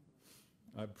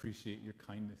 I appreciate your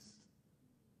kindness.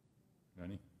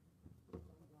 Ronnie?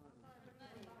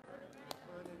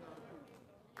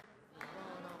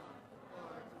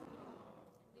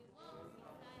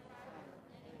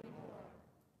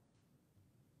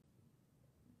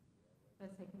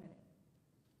 Let's take a minute.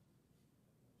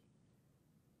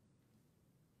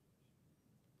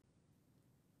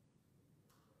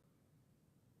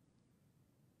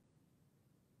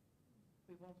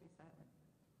 We won't be silent.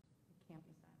 We can't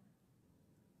be silent.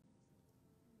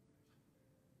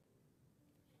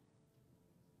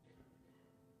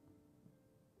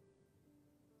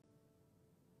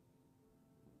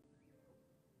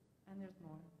 And there's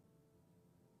more.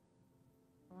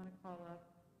 I want to call up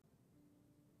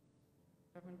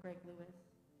Reverend Greg Lewis,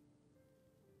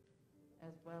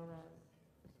 as well as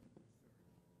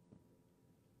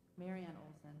Marianne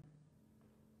Olson.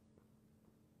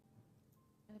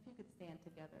 And if you could stand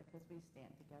together, because we stand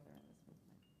together in this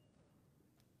movement.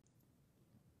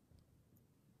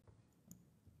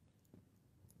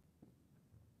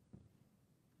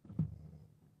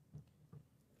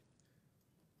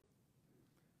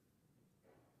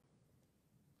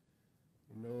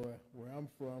 You know, where I'm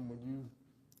from, when you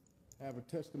have a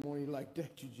testimony like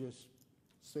that, you just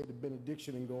say the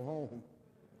benediction and go home.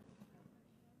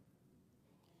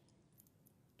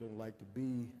 Don't like to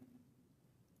be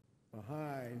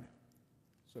behind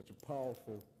such a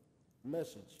powerful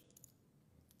message.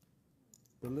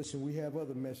 But listen, we have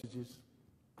other messages.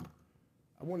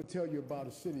 I want to tell you about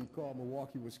a city called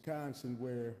Milwaukee, Wisconsin,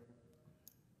 where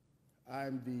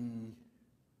I'm the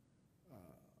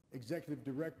executive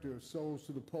director of Souls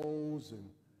to the Polls, and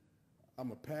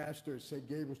I'm a pastor at St.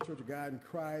 Gabriel's Church of God in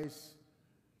Christ.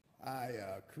 I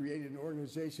created an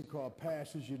organization called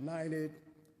Pastors United,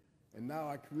 and now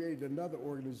I created another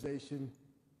organization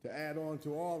to add on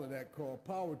to all of that called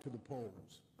Power to the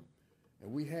Polls.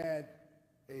 And we had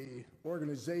an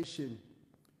organization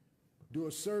do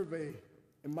a survey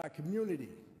in my community,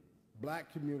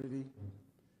 black community,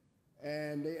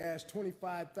 and they asked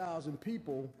 25,000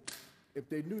 people if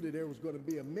they knew that there was going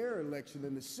to be a mayor election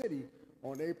in the city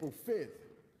on April 5th.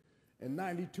 And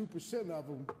 92% of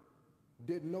them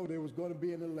didn't know there was going to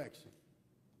be an election.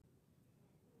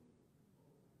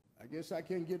 I guess I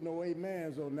can't get no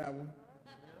amens on that one.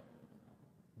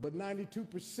 But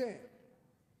 92%,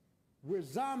 we're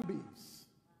zombies.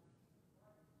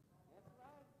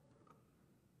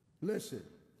 Listen,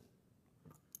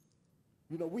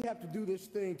 you know, we have to do this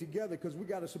thing together because we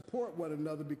got to support one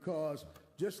another, because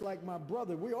just like my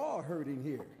brother, we're all hurting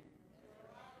here.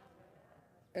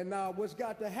 And now what's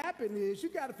got to happen is you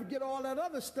got to forget all that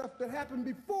other stuff that happened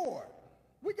before.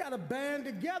 We got to band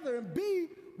together and be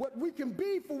what we can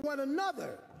be for one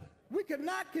another. We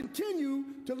cannot continue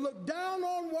to look down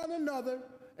on one another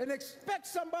and expect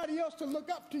somebody else to look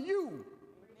up to you.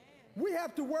 We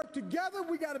have to work together.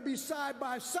 We got to be side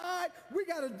by side. We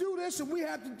got to do this, and we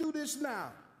have to do this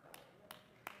now.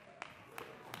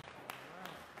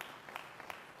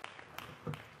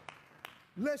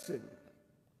 Listen,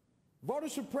 voter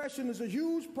suppression is a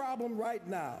huge problem right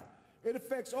now. It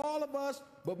affects all of us,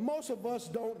 but most of us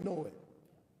don't know it.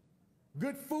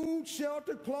 Good food,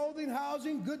 shelter, clothing,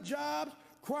 housing, good jobs,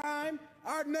 crime,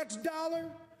 our next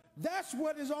dollar. That's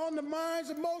what is on the minds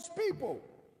of most people.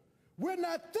 We're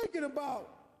not thinking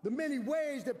about the many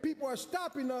ways that people are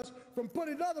stopping us from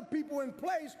putting other people in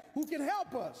place who can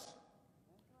help us.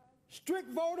 Strict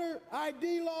voter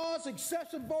ID laws,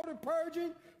 excessive voter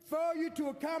purging, failure to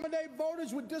accommodate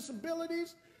voters with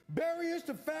disabilities, barriers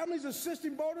to families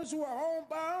assisting voters who are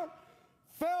homebound,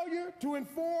 failure to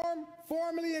inform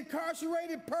formerly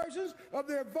incarcerated persons of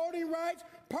their voting rights,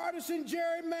 partisan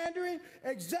gerrymandering,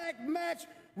 exact match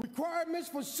requirements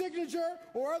for signature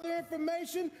or other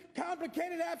information,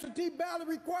 complicated absentee ballot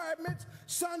requirements,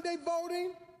 Sunday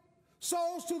voting,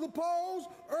 souls to the polls,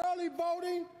 early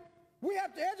voting. We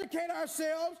have to educate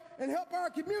ourselves and help our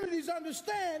communities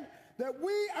understand that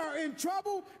we are in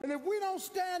trouble, and if we don't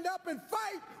stand up and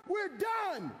fight, we're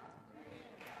done.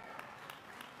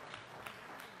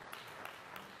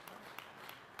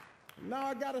 Now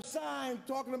I got a sign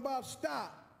talking about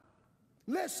stop.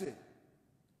 Listen.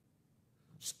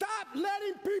 Stop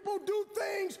letting people do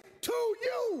things to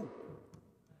you.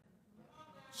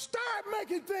 Start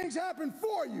making things happen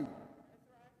for you.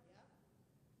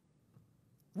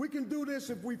 We can do this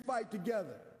if we fight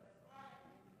together.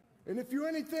 And if you're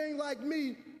anything like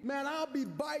me, man, I'll be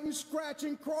biting,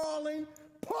 scratching, crawling,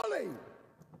 pulling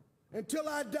until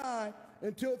I die,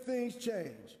 until things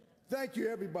change. Thank you,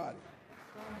 everybody.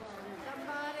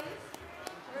 Somebody's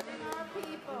hurting our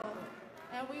people,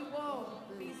 and we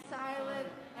won't be silent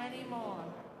anymore.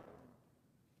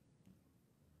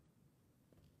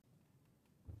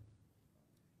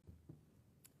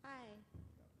 Hi.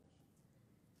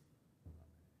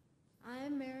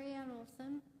 I'm Mary Ann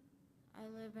Olson. I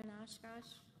live in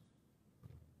Oshkosh.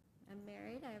 I'm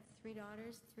married. I have 3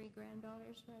 daughters, 3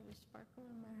 granddaughters who have a sparkle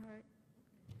in my heart.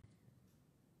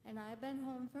 And I've been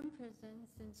home from prison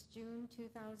since June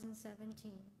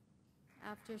 2017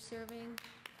 after serving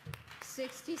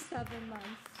 67 months.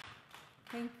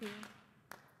 Thank you.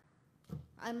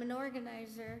 I'm an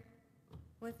organizer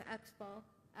with Expo,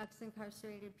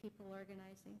 Ex-Incarcerated People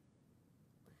Organizing.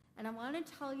 And I want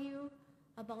to tell you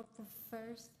about the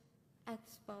first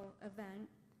Expo event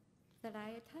that I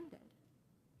attended.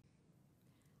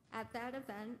 At that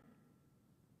event,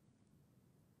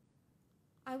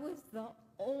 I was the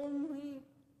only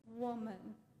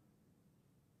woman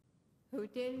who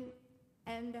didn't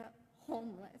end up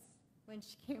homeless when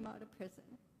she came out of prison.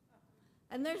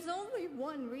 And there's only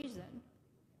one reason.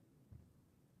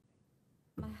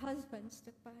 My husband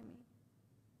stuck by me.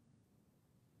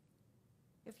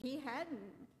 If he hadn't,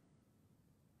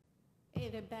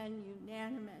 it'd have been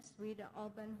unanimous. We'd have all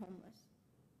been homeless.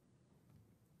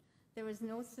 There was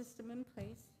no system in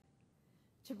place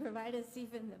to provide us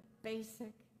even the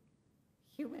basic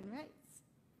human rights.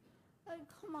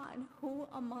 Come on, who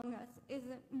among us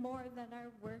isn't more than our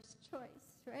worst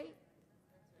choice, right?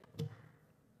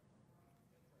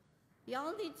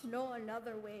 Y'all need to know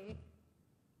another way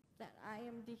that I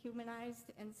am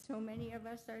dehumanized, and so many of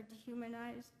us are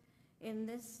dehumanized in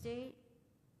this state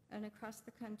and across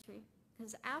the country.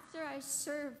 Because after I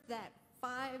served that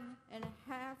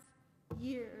 5.5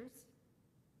 years,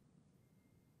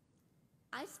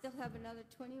 I still have another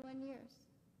 21 years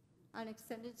on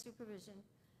extended supervision.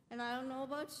 And I don't know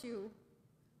about you,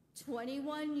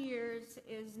 21 years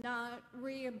is not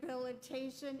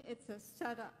rehabilitation, it's a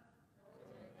setup.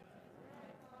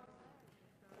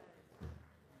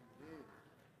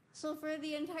 So for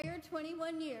the entire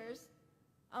 21 years,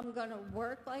 I'm gonna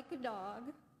work like a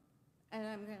dog, and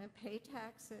I'm gonna pay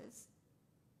taxes,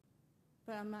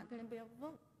 but I'm not gonna be able to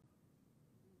vote.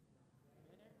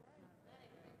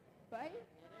 Right?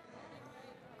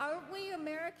 Aren't we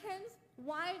Americans?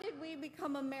 Why did we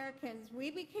become Americans? We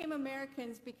became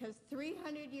Americans because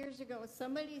 300 years ago,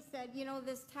 somebody said, you know,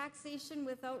 this taxation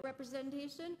without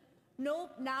representation,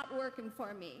 nope, not working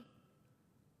for me.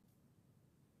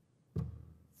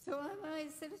 So am I a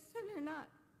citizen or not?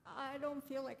 I don't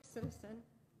feel like a citizen.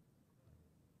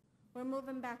 We're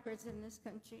moving backwards in this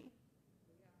country.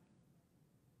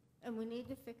 And we need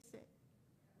to fix it.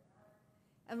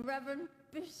 And Reverend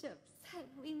Bishop said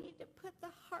we need to put the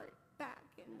heart back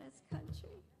in this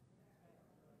country.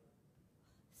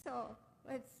 So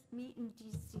let's meet in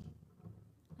D.C.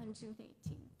 on June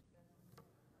 18th.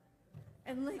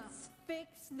 And let's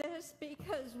fix this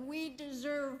because we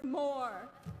deserve more.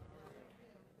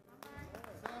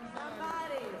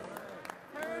 Somebody's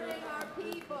hurting our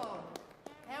people,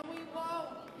 and we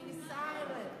won't be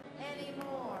silent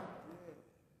anymore.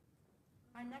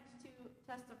 Our next 2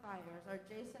 testifiers are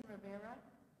Jason Rivera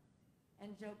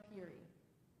and Joe Peary.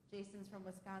 Jason's from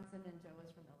Wisconsin and Joe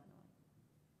is from Illinois.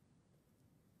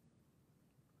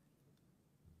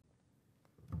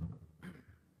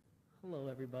 Hello,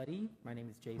 everybody. My name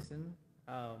is Jason.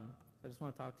 I just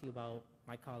want to talk to you about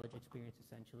my college experience,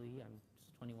 essentially. I'm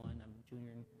just 21. I'm a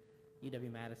junior in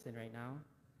UW-Madison right now.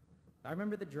 I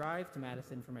remember the drive to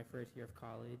Madison for my first year of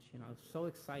college. You know, I was so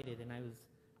excited, and I was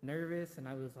nervous, and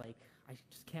I was like, I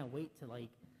just can't wait to, like,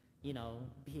 you know,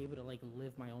 be able to, like,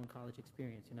 live my own college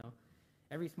experience, you know.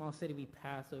 Every small city we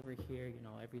pass over here, you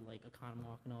know, every, like,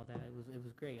 Economwalk and all that, it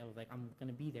was great. I was like, I'm going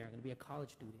to be there. I'm going to be a college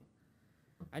student.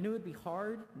 I knew it'd be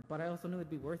hard, but I also knew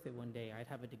it'd be worth it one day. I'd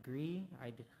have a degree,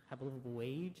 I'd have a livable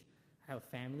wage, have a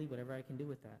family, whatever I can do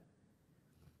with that.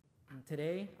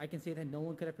 Today, I can say that no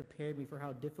one could have prepared me for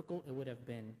how difficult it would have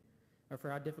been, or for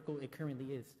how difficult it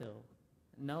currently is still.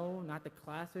 No, not the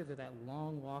classes or that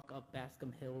long walk up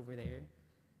Bascom Hill over there,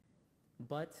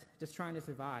 but just trying to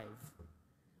survive.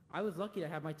 I was lucky to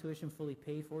have my tuition fully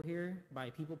paid for here by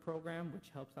a People program,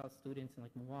 which helps out students in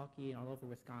like Milwaukee and all over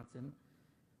Wisconsin.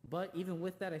 But even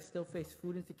with that, I still face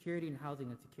food insecurity and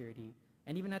housing insecurity,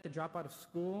 and even had to drop out of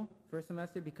school for a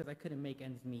semester because I couldn't make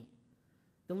ends meet.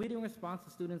 The leading response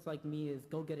to students like me is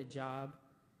go get a job,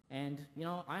 and you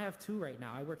know, I have two right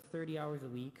now. I work 30 hours a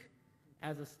week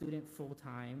as a student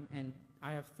full-time, and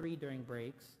I have 3 during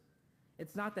breaks.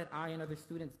 It's not that I and other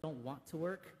students don't want to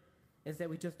work, it's that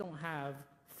we just don't have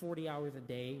 40 hours a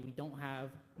day. We don't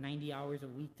have 90 hours a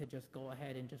week to just go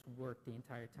ahead and just work the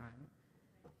entire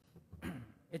time.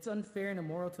 It's unfair and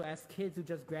immoral to ask kids who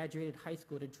just graduated high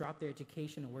school to drop their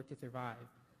education and work to survive.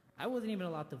 I wasn't even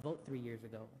allowed to vote 3 years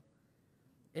ago.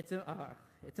 It's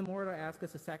immoral to ask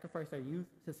us to sacrifice our youth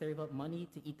to save up money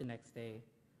to eat the next day.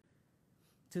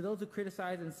 To those who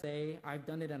criticize and say, I've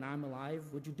done it and I'm alive,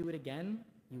 would you do it again?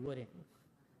 You wouldn't.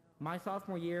 My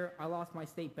sophomore year, I lost my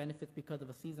state benefits because of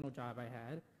a seasonal job I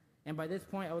had. And by this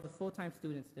point, I was a full-time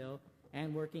student still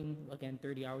and working, again,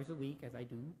 30 hours a week, as I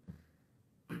do.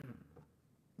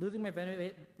 Losing my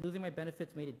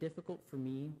benefits made it difficult for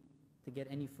me to get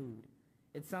any food.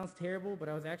 It sounds terrible, but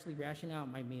I was actually rationing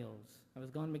out my meals. I was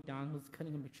going to McDonald's,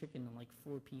 cutting up a chicken in like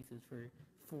 4 pieces for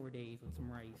 4 days with some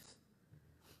rice.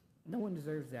 No one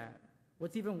deserves that.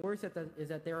 What's even worse is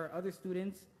that there are other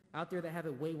students out there that have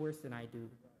it way worse than I do.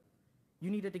 You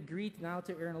need a degree now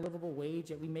to earn a livable wage,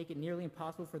 yet we make it nearly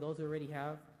impossible for those who already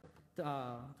have,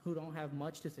 who don't have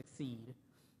much to succeed.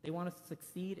 They want us to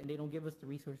succeed, and they don't give us the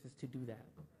resources to do that.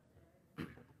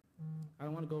 I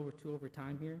don't want to go over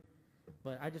time here,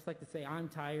 but I just like to say I'm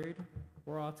tired.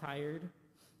 We're all tired.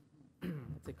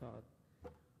 What's it called?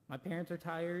 My parents are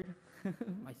tired.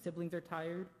 My siblings are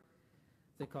tired.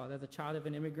 What's it called? As a child of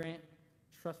an immigrant,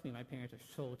 trust me, my parents are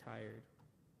so tired.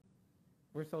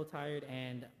 We're so tired,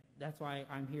 and that's why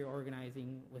I'm here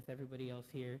organizing with everybody else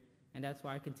here, and that's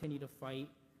why I continue to fight,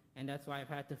 and that's why I've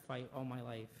had to fight all my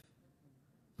life.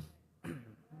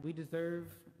 We deserve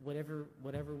whatever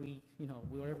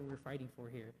we're fighting for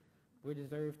here. We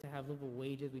deserve to have livable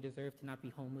wages. We deserve to not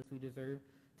be homeless. We deserve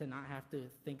to not have to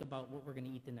think about what we're going to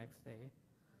eat the next day.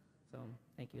 So,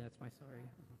 thank you. That's my story.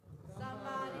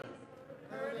 Somebody's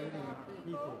hurting our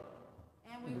people,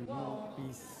 and we won't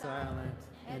be silent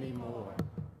anymore.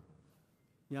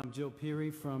 Yeah, I'm Joe Peary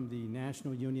from the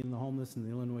National Union of the Homeless and the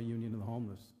Illinois Union of the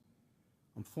Homeless.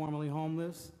 I'm formerly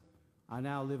homeless. I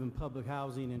now live in public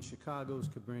housing in Chicago's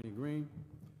Cabrini Green.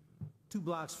 2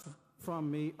 blocks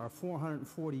from me are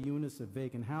 440 units of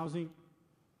vacant housing.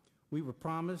 We were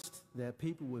promised that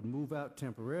people would move out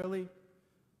temporarily,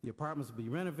 the apartments would be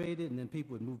renovated, and then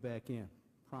people would move back in.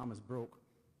 Promise broke.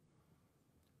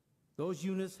 Those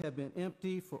units have been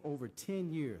empty for over 10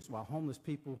 years while homeless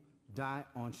people die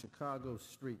on Chicago's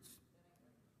streets.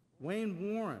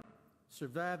 Wayne Warren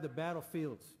survived the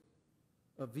battlefields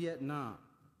of Vietnam.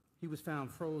 He was found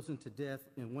frozen to death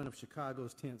in one of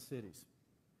Chicago's tent cities.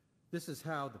 This is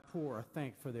how the poor are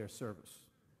thanked for their service.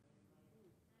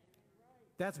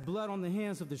 That's blood on the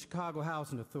hands of the Chicago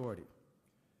Housing Authority.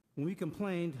 When we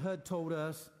complained, HUD told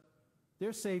us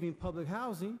they're saving public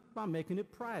housing by making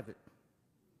it private.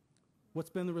 What's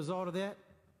been the result of that?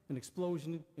 An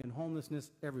explosion in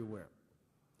homelessness everywhere.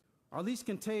 Our lease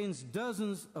contains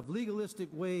dozens of legalistic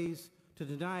ways to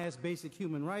deny us basic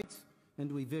human rights and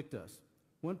to evict us.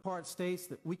 One part states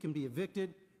that we can be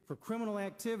evicted for criminal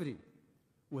activity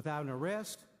without an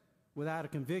arrest, without a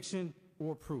conviction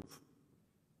or proof,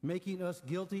 making us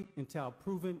guilty until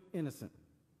proven innocent.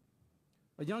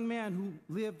 A young man who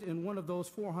lived in one of those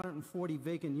 440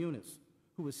 vacant units,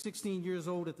 who was 16 years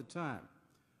old at the time,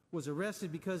 was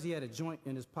arrested because he had a joint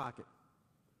in his pocket.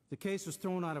 The case was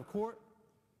thrown out of court,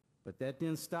 but that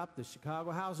didn't stop the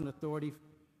Chicago Housing Authority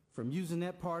from using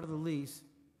that part of the lease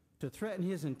to threaten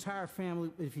his entire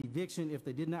family with eviction if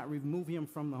they did not remove him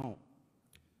from the home.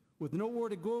 With nowhere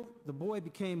to go, the boy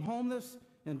became homeless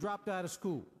and dropped out of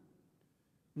school.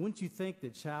 Wouldn't you think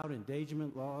that child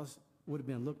endangerment laws would have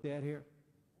been looked at here?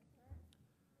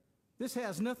 This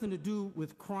has nothing to do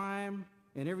with crime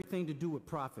and everything to do with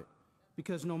profit,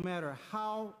 because no matter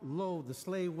how low the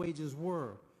slave wages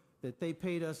were that they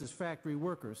paid us as factory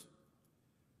workers,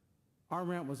 our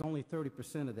rent was only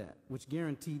 30% of that, which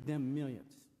guaranteed them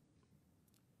millions.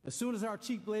 As soon as our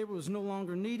cheap labor was no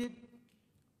longer needed,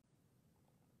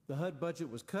 the HUD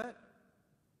budget was cut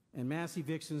and mass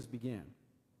evictions began.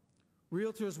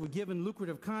 Realtors were given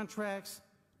lucrative contracts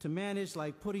to manage,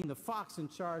 like putting the fox in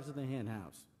charge of the hen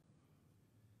house.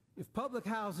 If public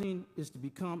housing is to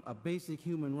become a basic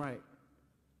human right,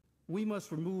 we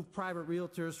must remove private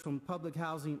realtors from public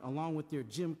housing along with their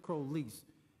Jim Crow lease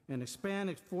and expand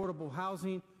affordable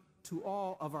housing to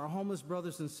all of our homeless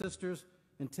brothers and sisters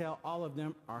until all of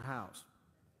them are housed.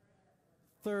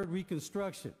 Third,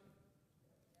 Reconstruction.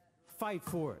 Fight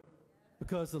for it,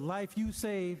 because the life you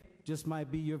save just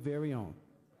might be your very own.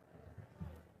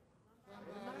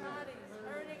 Jihadis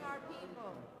hurting our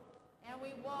people, and we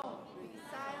won't be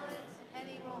silent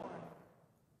anymore.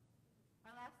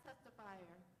 Our last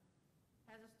testifier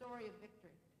has a story of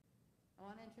victory. I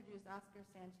want to introduce Oscar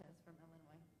Sanchez from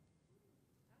Illinois.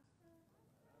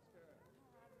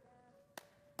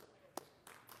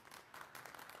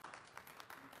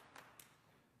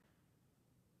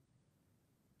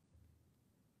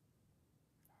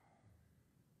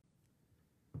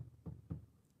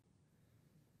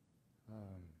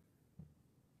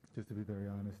 Just to be very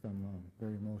honest, I'm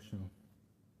very emotional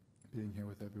being here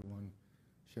with everyone,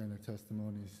 sharing their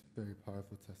testimonies, very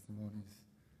powerful testimonies.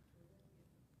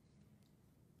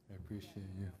 I appreciate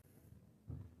you.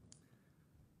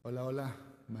 Hola, hola.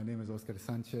 My name is Oscar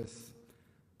Sanchez.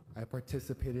 I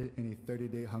participated in a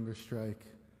 30-day hunger strike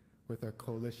with our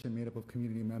coalition made up of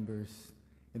community members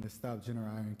in the Stop General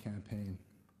Iron campaign.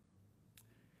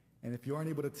 And if you aren't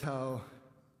able to tell,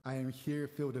 I am here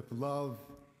filled with love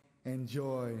and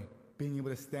joy, being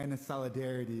able to stand in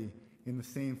solidarity in the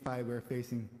same fight we're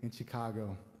facing in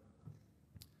Chicago.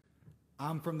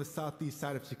 I'm from the southeast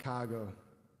side of Chicago,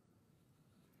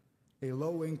 a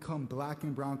low-income black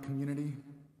and brown community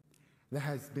that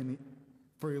has been,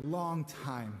 for a long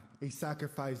time, a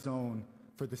sacrifice zone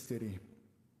for the city.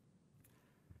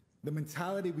 The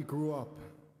mentality we grew up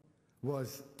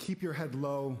was keep your head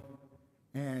low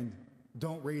and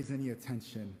don't raise any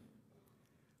attention.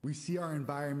 We see our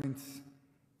environments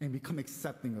and become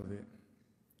accepting of it,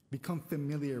 become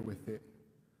familiar with it.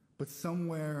 But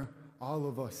somewhere, all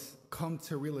of us come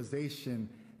to realization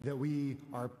that we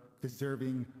are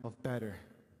deserving of better.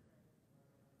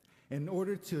 In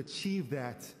order to achieve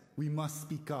that, we must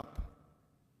speak up.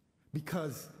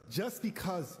 Because just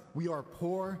because we are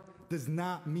poor does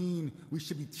not mean we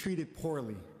should be treated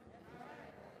poorly.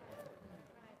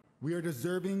 We are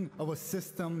deserving of a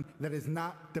system that is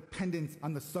not dependent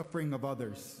on the suffering of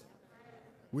others.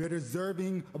 We are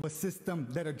deserving of a system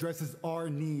that addresses our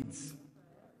needs.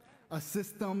 A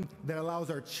system that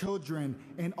allows our children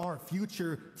and our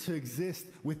future to exist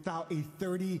without a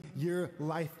 30-year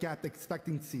life gap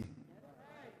expectancy.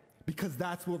 Because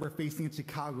that's what we're facing in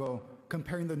Chicago,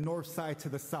 comparing the north side to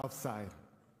the south side.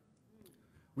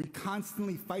 We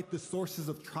constantly fight the sources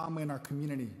of trauma in our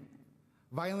community.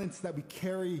 Violence that we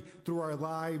carry through our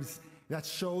lives that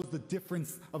shows the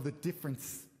difference of the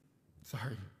difference.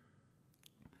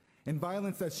 And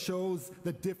violence that shows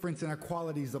the difference in our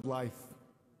qualities of life.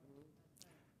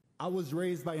 I was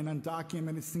raised by an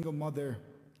undocumented single mother,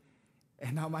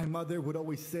 and now my mother would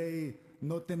always say,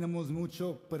 no tenemos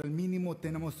mucho, pero al mínimo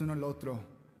tenemos uno al otro.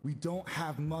 We don't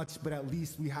have much, but at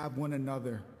least we have one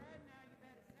another.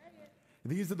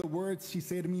 These are the words she'd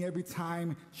say to me every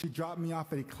time she dropped me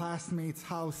off at a classmate's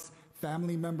house,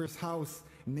 family member's house,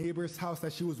 neighbor's house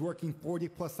that she was working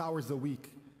 40+ hours a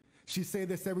week. She'd say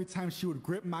this every time she would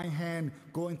grip my hand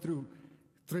going through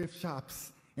thrift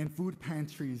shops and food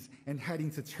pantries and heading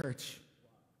to church.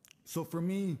 So for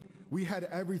me, we had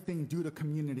everything due to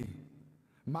community.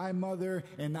 My mother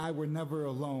and I were never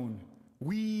alone.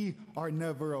 We are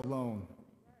never alone.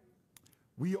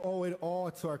 We owe it all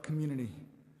to our community.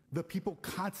 The people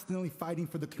constantly fighting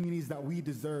for the communities that we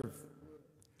deserve.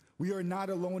 We are not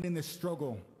alone in this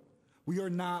struggle. We are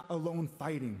not alone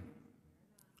fighting.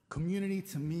 Community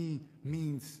to me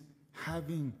means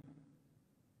having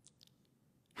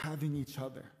each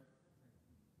other.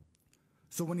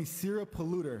 So when a serial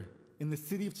polluter in the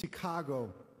city of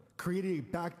Chicago created a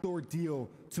backdoor deal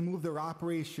to move their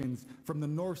operations from the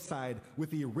north side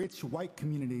with a rich white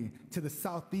community to the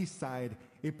southeast side,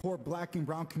 a poor black and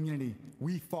brown community,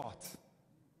 we fought.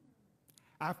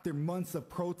 After months of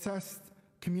protest,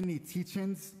 community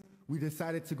teach-ins, we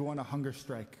decided to go on a hunger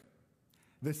strike.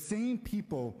 The same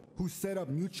people who set up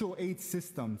mutual aid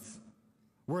systems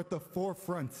were at the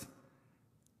forefront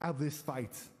of this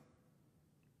fight.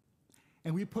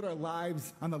 And we put our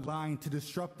lives on the line to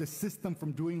disrupt the system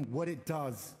from doing what it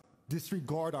does,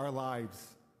 disregard our lives.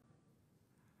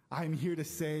 I'm here to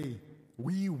say,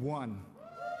 we won.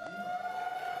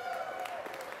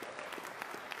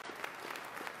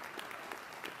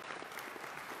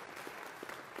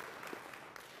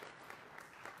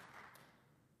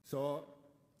 So,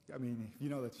 I mean, if you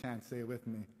know the chant, say it with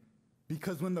me.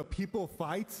 Because when the people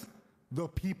fight, the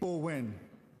people win.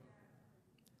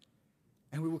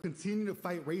 And we will continue to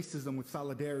fight racism with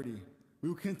solidarity. We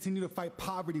will continue to fight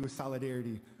poverty with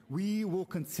solidarity. We will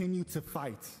continue to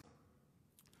fight.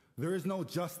 There is no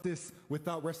justice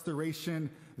without restoration.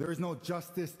 There is no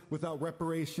justice without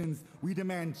reparations. We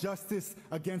demand justice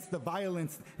against the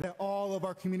violence that all of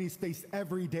our communities face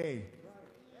every day.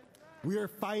 We are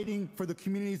fighting for the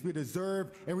communities we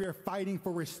deserve, and we are fighting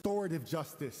for restorative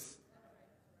justice.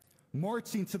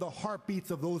 Marching to the heartbeats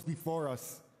of those before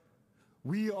us.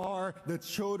 We are the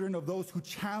children of those who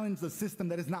challenge the system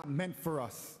that is not meant for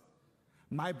us.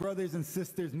 My brothers and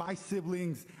sisters, my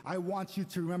siblings, I want you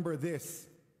to remember this.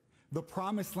 The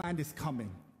promised land is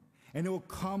coming, and it will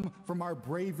come from our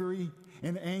bravery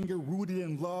and anger rooted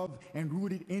in love and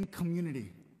rooted in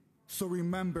community. So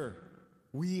remember,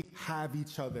 we have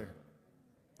each other.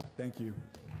 Thank you.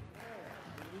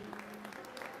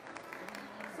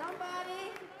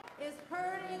 Somebody is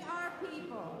hurting our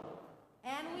people,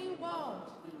 and we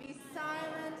won't be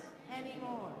silent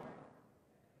anymore.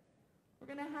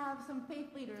 We're going to have some faith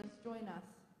leaders join us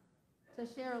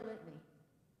to share a litany.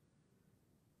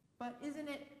 But isn't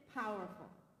it powerful?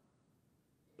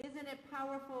 Isn't it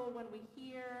powerful when we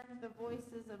hear the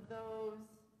voices of those,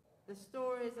 the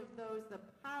stories of those, the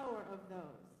power of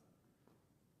those?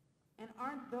 And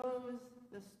aren't those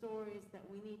the stories that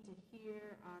we need to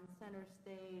hear on center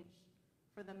stage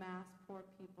for the mass poor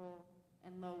people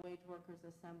and low-wage workers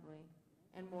assembly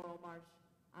and moral march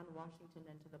on Washington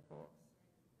and to the polls?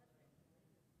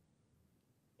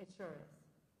 It sure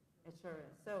is. It sure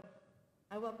is. So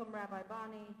I welcome Rabbi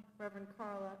Bonnie, Reverend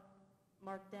Carla,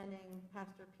 Mark Denning,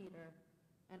 Pastor Peter,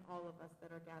 and all of us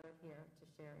that are gathered here to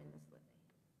share in this litany.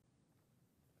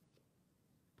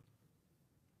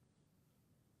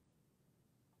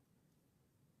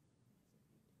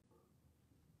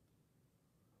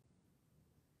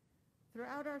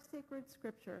 Throughout our sacred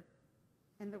scripture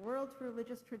and the world's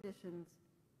religious traditions,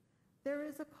 there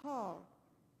is a call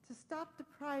to stop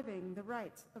depriving the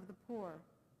rights of the poor,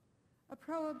 a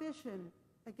prohibition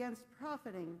against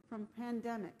profiting from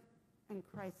pandemic and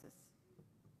crisis.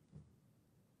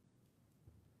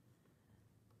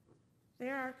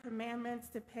 There are commandments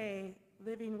to pay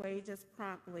living wages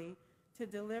promptly, to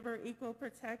deliver equal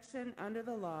protection under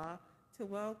the law, to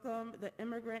welcome the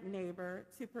immigrant neighbor,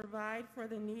 to provide for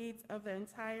the needs of the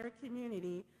entire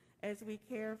community as we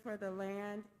care for the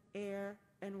land, air,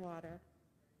 and water.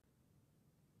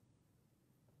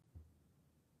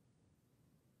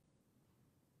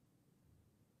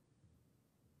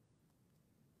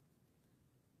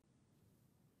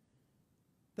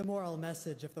 The moral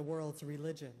message of the world's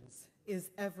religions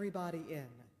is everybody in,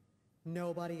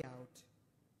 nobody out.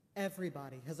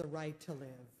 Everybody has a right to live.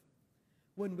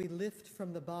 When we lift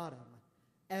from the bottom,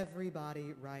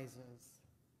 everybody rises.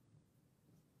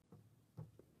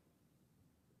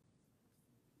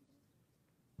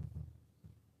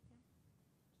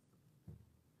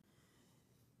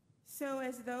 So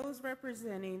as those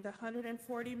representing the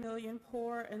 140 million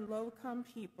poor and low-income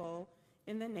people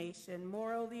in the nation,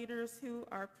 moral leaders who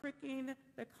are pricking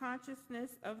the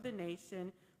consciousness of the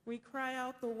nation, we cry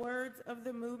out the words of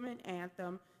the movement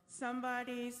anthem,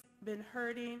 somebody's been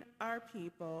hurting our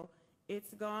people,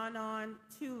 it's gone on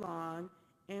too long,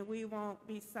 and we won't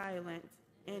be silent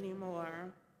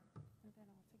anymore.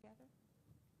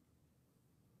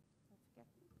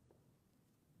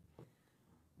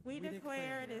 We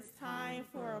declare it is time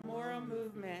for a moral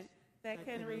movement that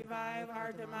can revive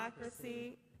our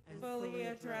democracy, fully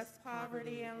address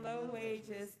poverty and low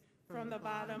wages from the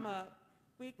bottom up.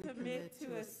 We commit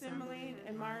to assembling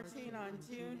and marching on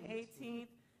June 18th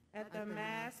at the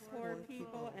Mass Poor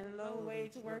People and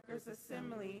Low-Wage Workers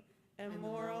Assembly and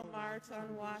Moral March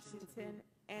on Washington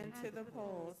and to the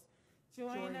polls.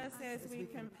 Join us as we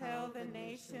compel the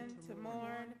nation to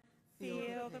mourn,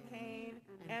 feel the pain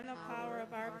and the power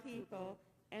of our people,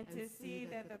 and to see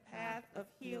that the path of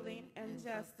healing and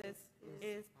justice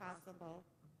is possible.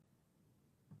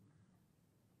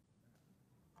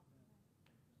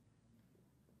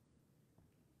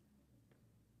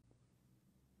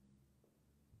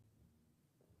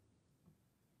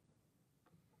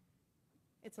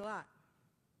 It's a lot.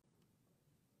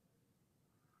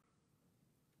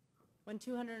 When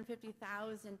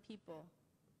 250,000 people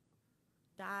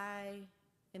die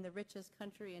in the richest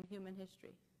country in human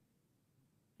history,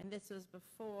 and this was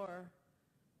before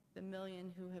the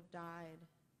million who have died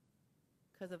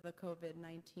because of the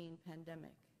COVID-19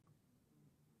 pandemic.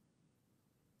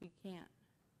 We can't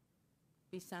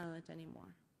be silent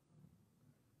anymore.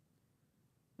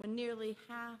 When nearly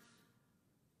half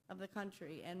of the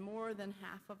country and more than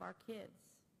half of our kids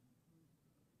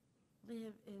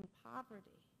live in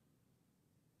poverty,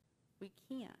 we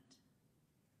can't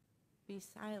be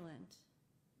silent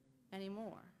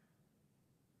anymore.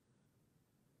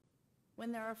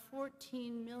 When there are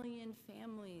 14 million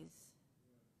families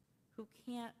who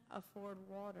can't afford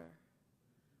water,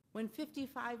 when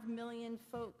 55 million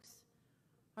folks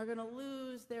are going to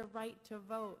lose their right to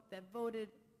vote that voted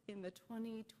in the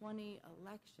 2020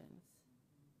 elections,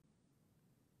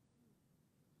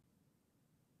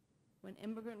 when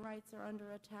immigrant rights are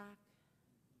under attack,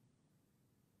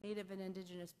 Native and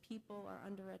Indigenous people are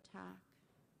under attack,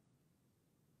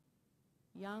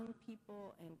 young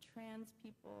people and trans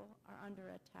people are under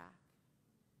attack,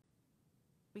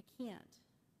 we can't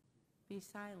be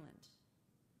silent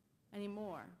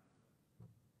anymore.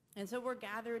 And so we're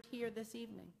gathered here this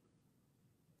evening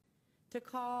to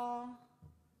call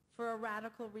for a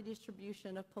radical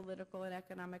redistribution of political and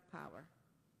economic power,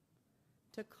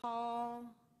 to call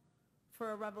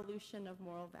for a revolution of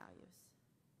moral values,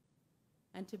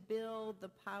 and to build the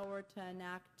power to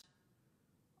enact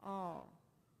all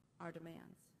our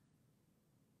demands.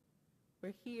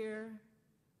 We're here,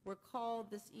 we're called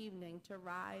this evening to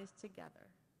rise together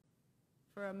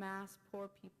for a mass poor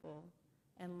people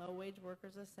and low-wage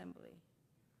workers assembly,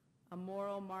 a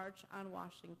moral march on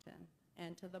Washington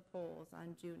and to the polls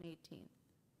on June 18th.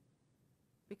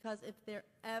 Because if there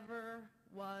ever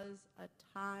was a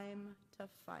time to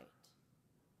fight,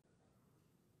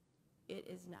 it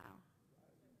is now.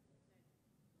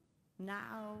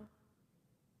 Now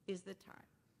is the time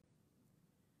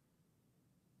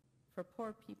for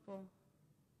poor people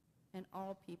and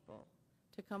all people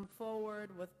to come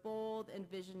forward with bold and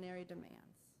visionary demands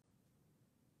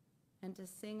and to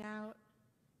sing out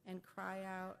and cry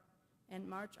out and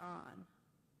march on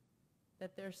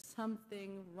that there's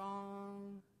something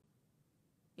wrong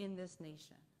in this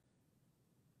nation.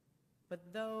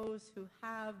 But those who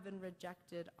have been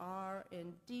rejected are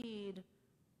indeed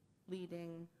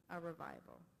leading a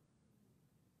revival.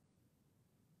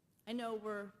 I know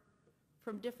we're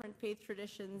from different faith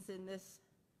traditions in this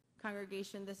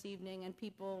congregation this evening and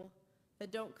people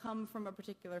that don't come from a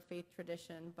particular faith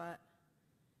tradition, but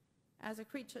as a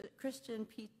Christian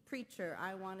preacher,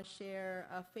 I want to share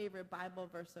a favorite Bible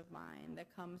verse of mine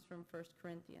that comes from 1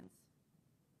 Corinthians.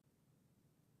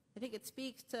 I think it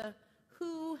speaks to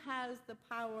who has the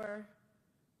power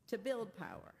to build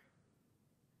power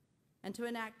and to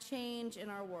enact change in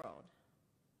our world,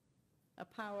 a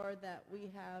power that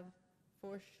we have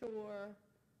for sure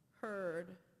heard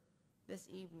this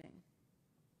evening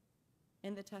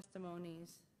in the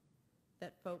testimonies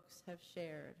that folks have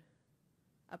shared,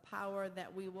 a power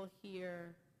that we will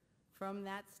hear from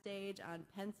that stage on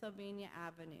Pennsylvania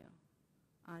Avenue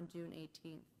on June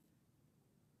 18th.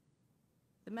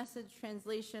 The Message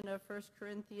translation of 1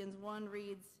 Corinthians 1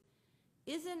 reads,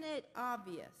 "Isn't it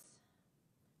obvious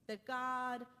that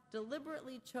God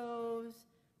deliberately chose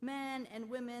men and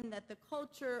women that the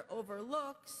culture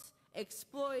overlooks,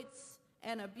 exploits,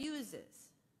 and abuses,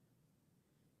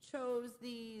 chose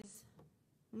these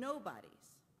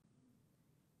nobodies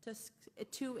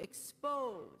to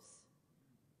expose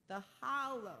the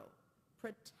hollow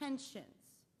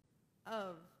pretensions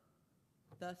of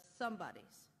the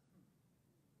somebodies."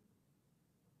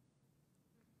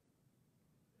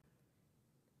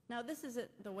 Now, this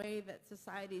isn't the way that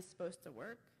society is supposed to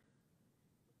work.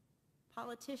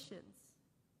 Politicians,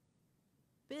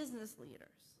 business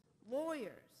leaders,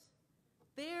 lawyers,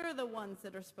 they're the ones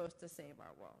that are supposed to save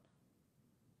our world.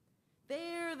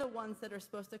 They're the ones that are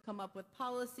supposed to come up with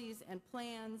policies and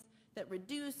plans that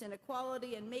reduce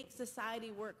inequality and make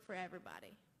society work for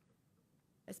everybody,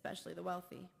 especially the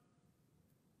wealthy.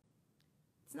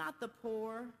 It's not the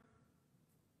poor,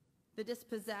 the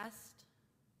dispossessed,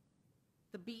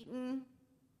 the beaten,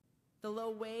 the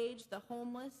low wage, the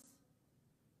homeless.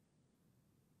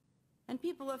 And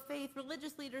people of faith,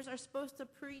 religious leaders are supposed to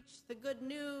preach the good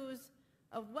news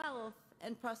of wealth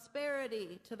and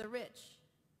prosperity to the rich,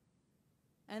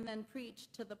 and then preach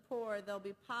to the poor there'll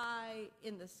be pie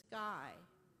in the sky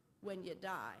when you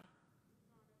die.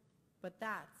 But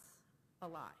that's a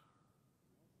lie.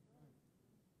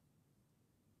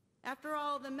 After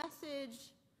all, the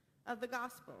message of the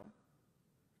gospel.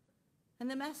 And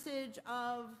the message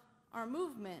of our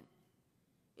movement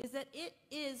is that it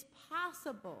is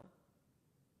possible,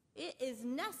 it is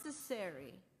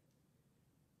necessary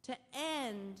to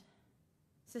end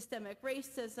systemic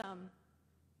racism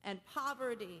and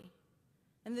poverty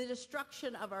and the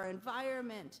destruction of our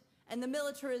environment and the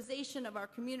militarization of our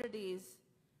communities,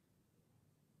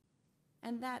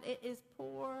 and that it is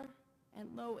poor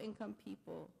and low-income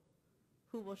people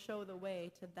who will show the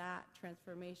way to that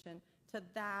transformation, to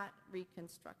that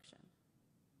reconstruction.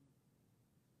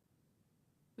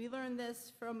 We learn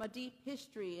this from a deep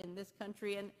history in this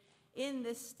country and in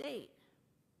this state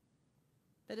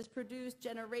that has produced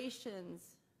generations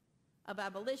of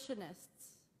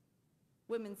abolitionists,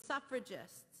 women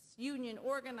suffragists, union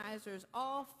organizers,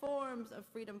 all forms of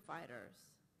freedom fighters.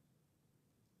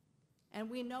 And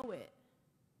we know it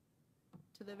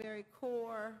to the very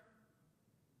core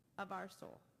of our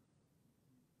soul.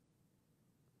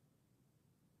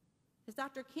 As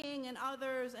Dr. King and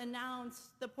others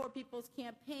announced the Poor People's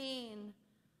Campaign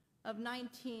of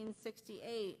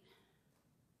 1968,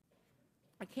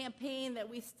 a campaign that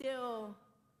we still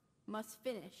must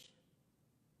finish,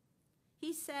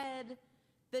 he said,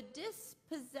 "The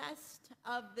dispossessed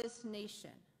of this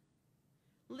nation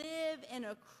live in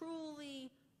a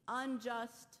cruelly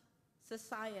unjust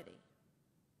society.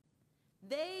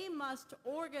 They must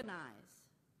organize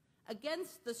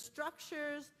against the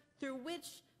structures through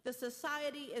which the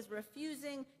society is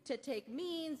refusing to take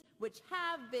means which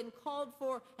have been called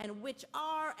for and which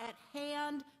are at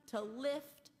hand to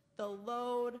lift the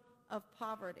load of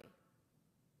poverty."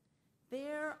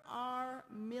 There are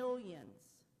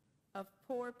millions of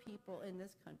poor people in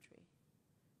this country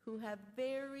who have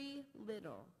very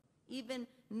little, even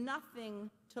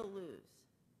nothing to lose.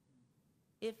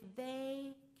 If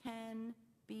they can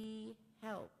be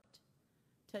helped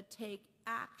to take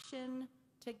action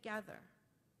together,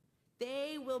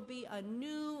 they will be a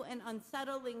new and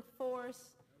unsettling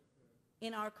force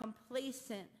in our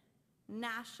complacent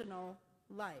national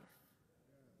life.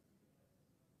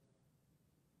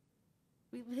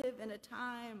 We live in a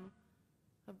time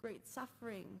of great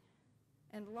suffering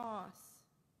and loss.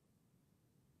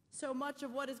 So much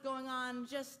of what is going on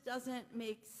just doesn't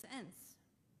make sense.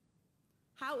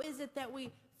 How is it that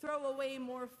we throw away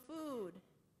more food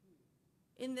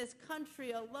in this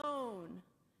country alone,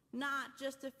 not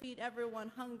just to feed everyone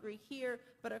hungry here,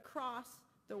 but across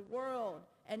the world,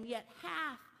 and yet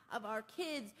half of our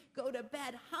kids go to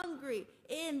bed hungry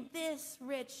in this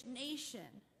rich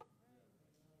nation?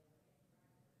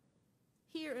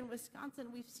 Here in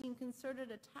Wisconsin, we've seen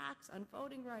concerted attacks on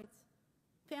voting rights,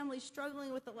 families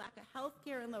struggling with the lack of health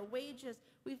care and low wages.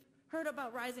 We've heard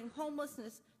about rising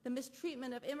homelessness, the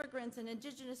mistreatment of immigrants and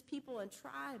indigenous people and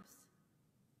tribes.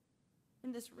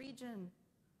 In this region,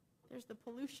 there's the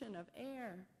pollution of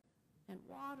air and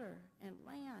water and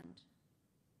land.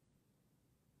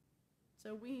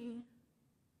 So we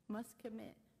must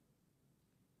commit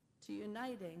to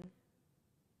uniting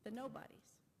the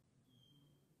nobodies,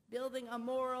 building a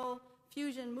moral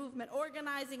fusion movement,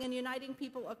 organizing and uniting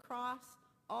people across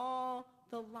all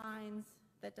the lines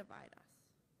that divide us,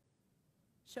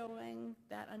 showing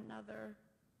that another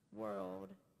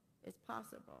world is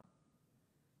possible,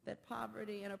 that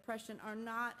poverty and oppression are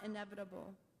not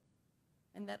inevitable,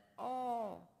 and that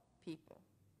all people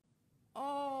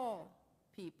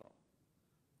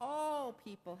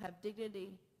have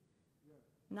dignity,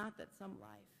 not that some life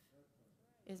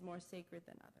is more sacred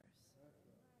than others.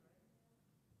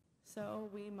 So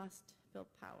we must build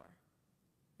power,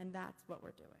 and that's what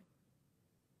we're doing.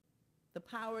 The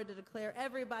power to declare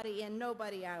everybody in,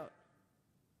 nobody out.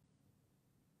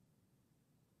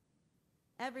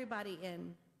 Everybody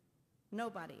in,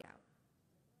 nobody out.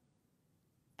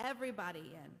 Everybody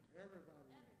in,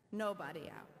 nobody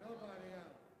out.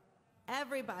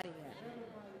 Everybody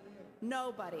in,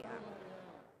 nobody out.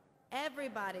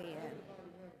 Everybody in,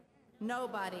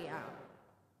 nobody out.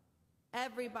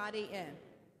 Everybody in,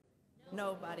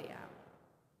 nobody out.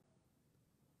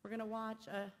 We're going to watch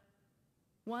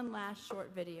one last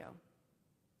short video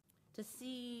to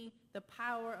see the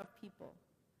power of people.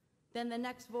 Then the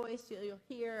next voice you'll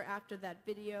hear after that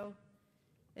video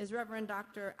is Reverend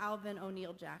Dr. Alvin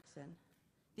O'Neill Jackson,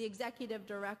 the executive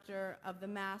director of the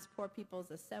Mass Poor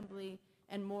People's Assembly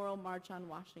and Moral March on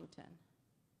Washington.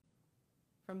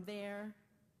 From there,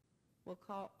 we'll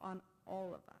call on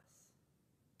all of us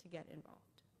to get involved.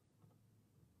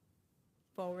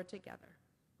 Forward together.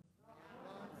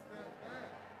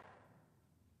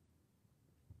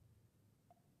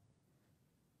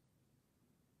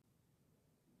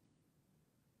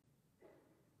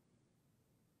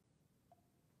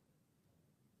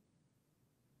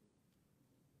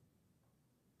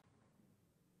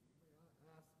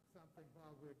 think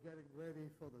while we're getting ready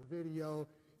for the video,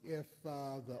 if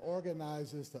the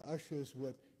organizers, the ushers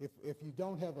would, if you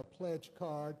don't have a pledge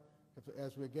card,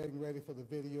 as we're getting ready for the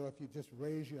video, if you just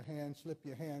raise your hand, slip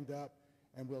your hand up,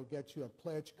 and we'll get you a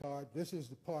pledge card. This is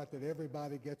the part that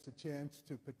everybody gets a chance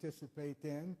to participate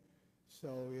in.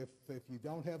 So if you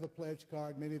don't have a pledge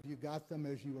card, many of you got them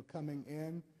as you were coming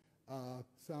in.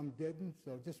 Some didn't,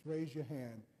 so just raise your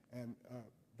hand. And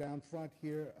down front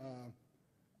here,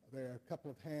 there are a couple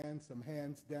of hands, some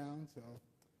hands down. So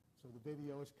the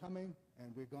video is coming,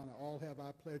 and we're going to all have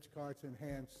our pledge cards in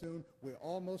hand soon. We're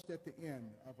almost at the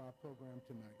end of our program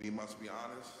tonight. We must be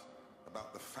honest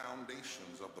about the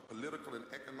foundations of the political and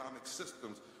economic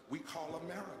systems we call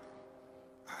America.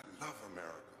 I love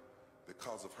America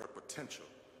because of her potential,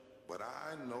 but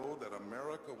I know that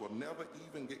America will never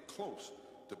even get close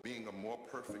to being a more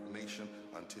perfect nation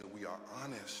until we are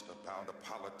honest about the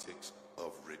politics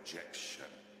of rejection.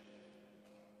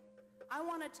 I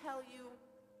want to tell you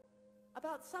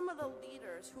about some of the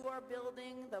leaders who are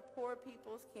building the Poor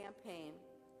People's Campaign.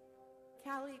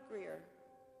 Callie Greer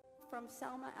from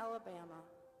Selma, Alabama,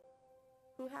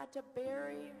 who had to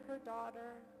bury her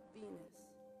daughter, Venus,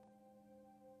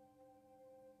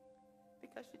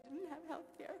 because she didn't have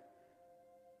health care.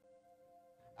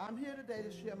 I'm here today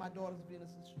to share my daughter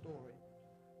Venus's story.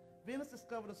 Venus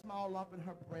discovered a small lump in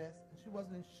her breast, and she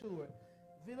wasn't insured.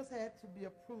 Venus had to be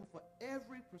approved for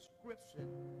every prescription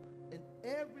and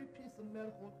every piece of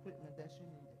medical equipment that she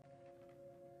needed.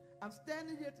 I'm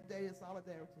standing here today in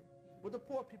solidarity with the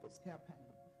Poor People's Campaign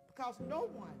because no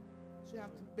one should have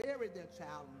to bury their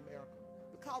child in America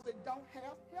because they don't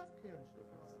have health care insurance.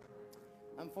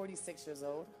 I'm 46 years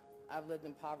old. I've lived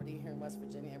in poverty here in West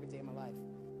Virginia every day of my life.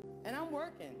 And I'm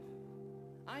working.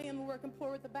 I am working poor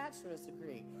with a bachelor's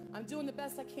degree. I'm doing the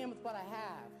best I can with what I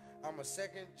have. I'm a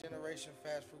second-generation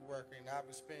fast food worker, and I've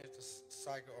experienced the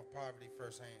cycle of poverty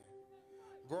firsthand.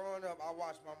 Growing up, I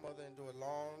watched my mother endure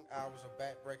long hours of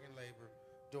back-breaking labor,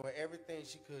 doing everything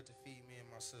she could to feed me and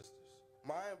my sisters.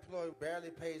 My employer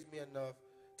barely pays me enough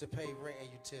to pay rent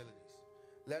and utilities,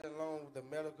 let alone the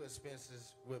medical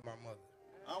expenses with my mother.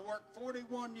 I worked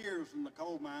 41 years in the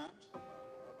coal mines.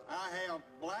 I have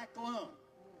black lung,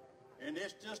 and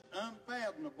it's just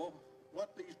unfathomable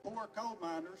what these poor coal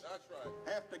miners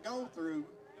have to go through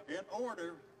in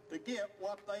order to get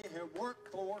what they have worked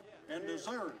for and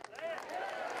deserve.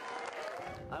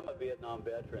 I'm a Vietnam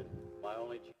veteran. My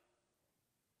only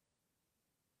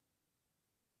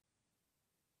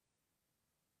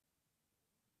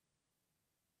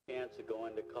chance of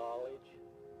going to college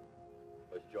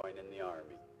was joining the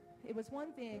Army. It was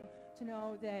one thing to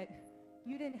know that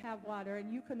you didn't have water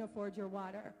and you couldn't afford your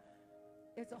water.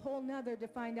 It's a whole nother to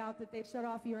find out that they've shut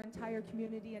off your entire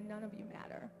community and none of you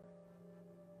matter.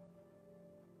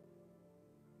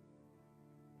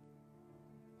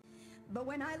 But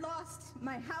when I lost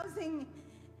my housing,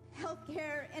 health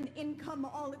care, and income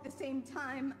all at the same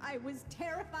time, I was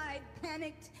terrified,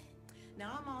 panicked.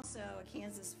 Now I'm also a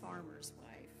Kansas farmer's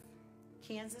wife.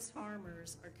 Kansas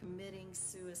farmers are committing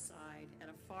suicide at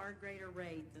a far greater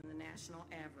rate than the national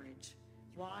average.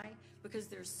 Why? Because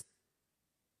they're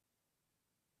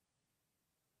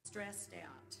stressed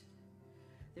out.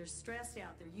 They're stressed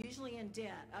out. They're usually in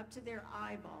debt up to their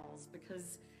eyeballs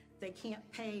because they can't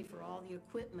pay for all the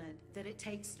equipment that it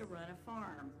takes to run a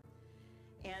farm.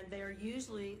 And they're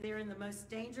in the most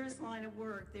dangerous line of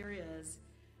work there is,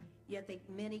 yet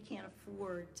many can't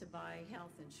afford to buy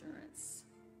health insurance.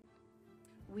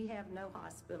 We have no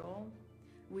hospital.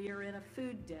 We are in a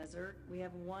food desert. We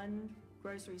have one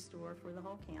grocery store for the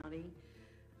whole county.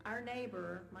 Our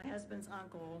neighbor, my husband's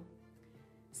uncle,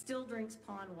 still drinks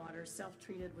pond water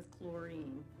self-treated with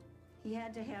chlorine. He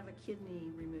had to have a kidney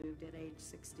removed at age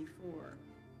 64.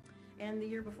 And the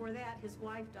year before that, his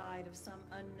wife died of some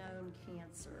unknown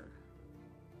cancer.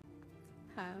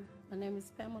 Hi, my name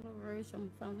is Pamela Roach.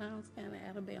 I'm from Lowndes County,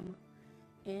 Alabama.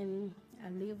 And I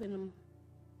live in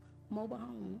a mobile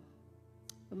home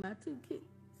with my 2 kids.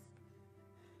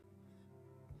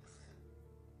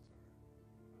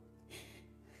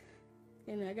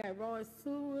 And I got raw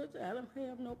sewage. I don't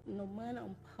have no money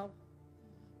on power.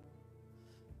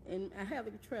 And I have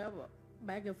to travel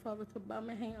back and forth to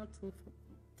Birmingham to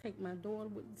take my daughter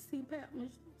with the CPAP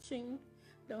machine.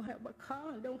 Don't have a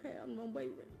car and don't have no way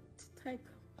to take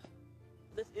her.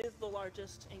 This is the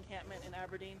largest encampment in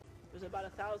Aberdeen. There's about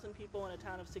 1,000 people in a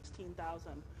town of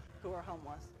 16,000 who are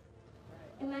homeless.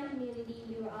 In my community,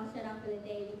 we were all shut off for the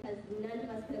day because none of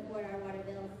us could afford our water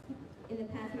bills. In the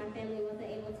past, my family wasn't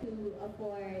able to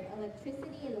afford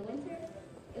electricity in the winter.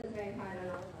 It was very hard on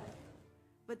all of us.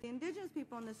 But the indigenous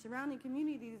people in the surrounding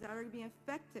communities that are being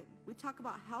affected, we talk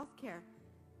about health care.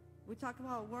 We talk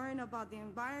about worrying about the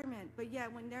environment, but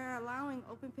yet when they're allowing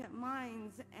open pit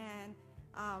mines and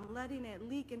letting it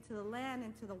leak into the land,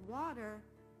 into the water,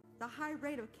 the high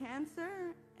rate of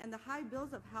cancer and the high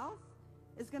bills of health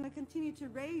is going to continue to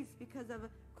raise because of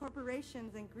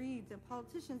corporations and greeds and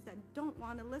politicians that don't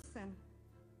want to listen.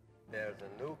 There's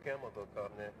a new chemical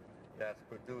company that's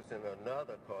producing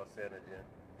another carcinogen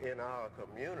in our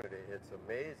community. It's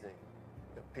amazing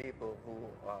the people who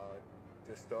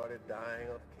just started dying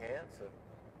of cancer.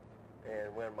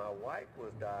 And when my wife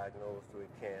was diagnosed with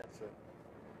cancer,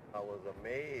 I was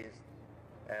amazed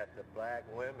at the black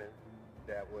women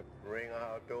that would ring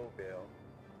our doorbell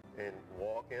and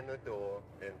walk in the door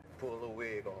and pull a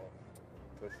wig off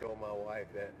to show my wife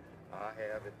that I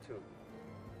have it too.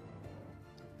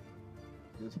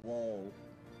 This wall,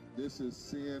 this is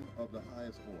sin of the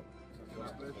highest order.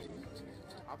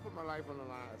 I put my life on the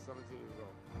line at 17 years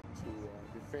old to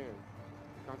defend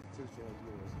the Constitution of the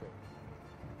United States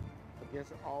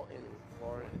against all enemies,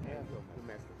 foreign and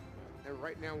domestic. And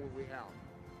right now what we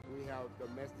have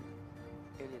domestic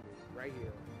enemies right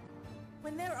here.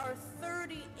 When there are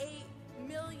 38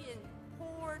 million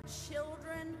poor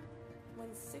children, when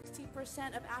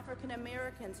 60% of African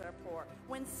Americans are poor,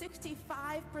 when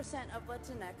 65% of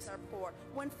Latinx are poor,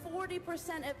 when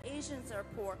 40% of Asians are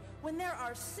poor, when there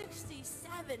are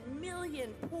 67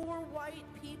 million poor white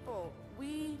people,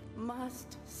 we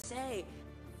must say,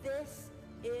 this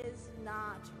is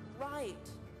not right.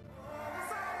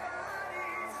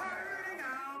 Somebody's hurting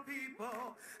our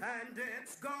people, and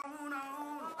it's gone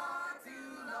on far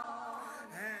too long,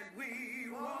 and we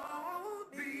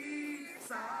won't be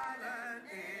silent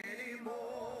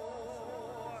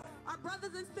anymore. Our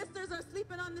brothers and sisters are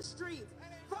sleeping on the streets.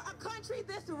 For a country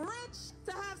this rich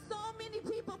to have so many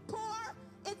people poor,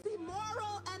 it's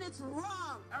immoral and it's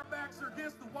wrong. Our backs are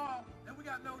against the wall, and we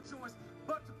got no choice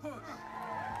but to push.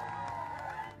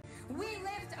 We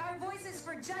lift our voices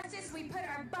for justice. We put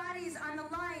our bodies on the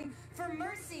line for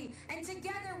mercy. And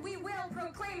together we will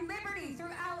proclaim liberty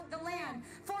throughout the land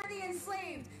for the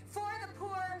enslaved, for the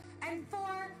poor, and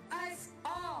for us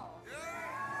all.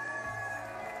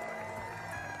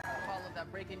 All of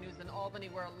that breaking news in Albany,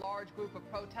 where a large group of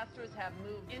protesters have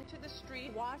moved into the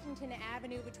street. Washington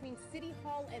Avenue between City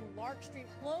Hall and Lark Street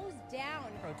closed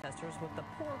down. Protesters with the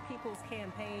Poor People's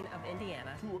Campaign of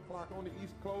Indiana. 2 o'clock on the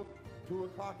East Coast, 2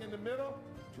 o'clock in the middle,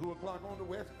 2 o'clock on the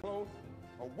West Coast.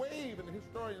 A wave, and the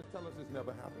historians tell us it's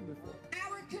never happened before.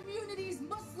 Our communities,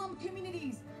 Muslim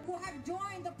communities, who have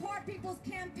joined the Poor People's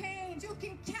Campaign, you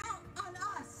can count on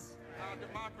us. Our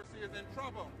democracy is in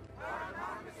trouble. Our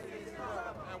democracy is in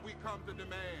trouble. And we come to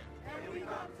demand. And we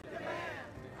come to demand.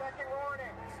 Second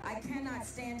warning. I cannot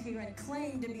stand here and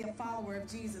claim to be a follower of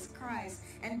Jesus Christ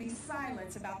and be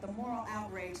silent about the moral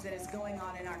outrage that is going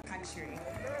on in our country.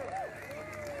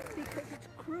 Because it's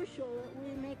crucial that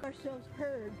we make ourselves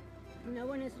heard. No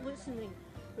one is listening.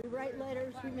 We write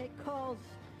letters, we make calls.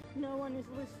 No one is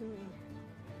listening.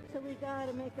 So we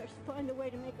gotta find a way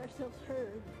to make ourselves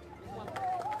heard.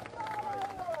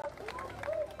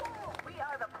 We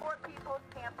are the Poor People's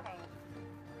Campaign,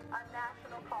 a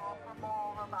national call for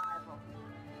moral revival.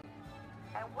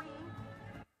 And we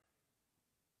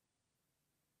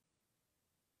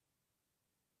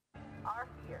are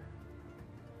here.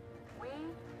 We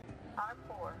are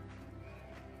poor.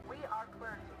 We are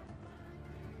clergy.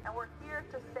 And we're here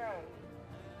to say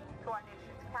to our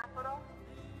nation's capital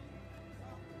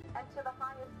and to the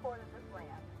highest court of this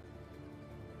land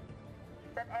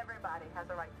that everybody has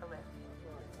a right to live.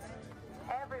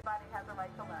 Everybody has a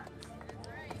right to learn.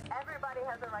 Everybody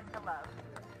has a right to love.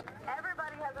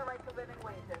 Everybody has a right to living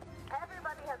wages.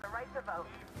 Everybody has a right to vote.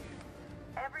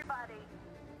 Everybody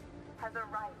has a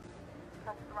right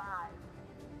to thrive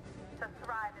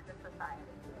in this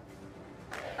society.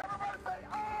 Everybody say,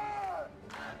 oh!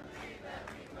 I believe that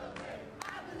we will win. I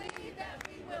believe that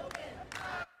we will win.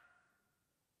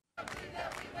 I believe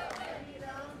that we will win. He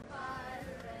don't fight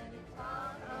and he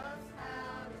taught us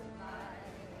how to fight.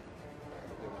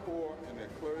 The poor and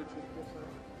their clergy.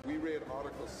 We read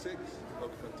Article 6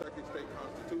 of the Kentucky State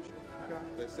Constitution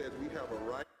that says we have a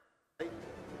right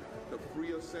to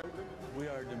free assembly. We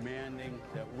are demanding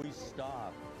that we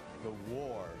stop the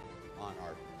war on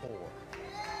our poor.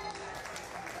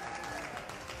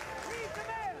 We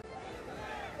demand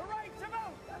the right to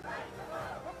vote.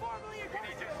 Reformally You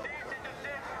need to cease and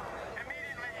desist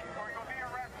immediately or you'll be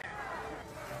arrested.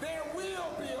 There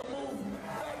will be a movement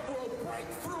that will break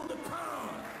through the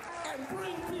calm and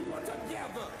bring people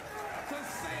together to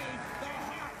save the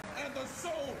heart and the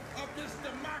soul of this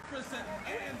democracy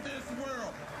and this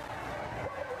world.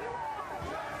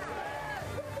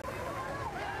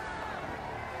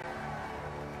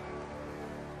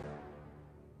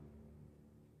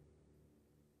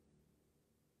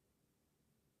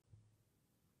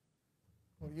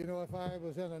 You know, if I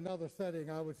was in another setting,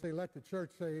 I would say, let the church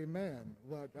say amen.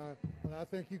 But I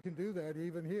think you can do that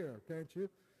even here, can't you?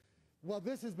 Well,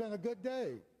 this has been a good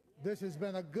day. This has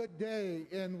been a good day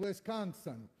in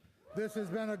Wisconsin. This has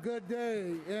been a good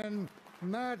day in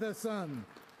Madison.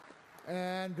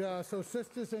 And so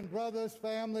sisters and brothers,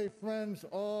 family, friends,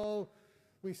 all,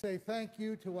 we say thank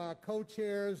you to our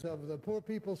co-chairs of the Poor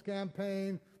People's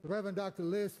Campaign, the Reverend Dr.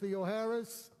 Liz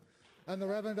Theo-Harris and the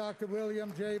Reverend Dr.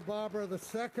 William J. Barber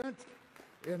II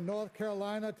in North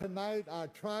Carolina tonight, our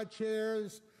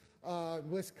tri-chairs,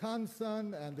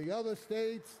 Wisconsin and the other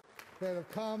states that have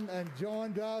come and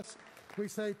joined us. We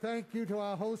say thank you to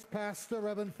our host pastor,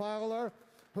 Reverend Fowler,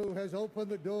 who has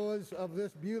opened the doors of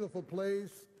this beautiful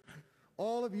place.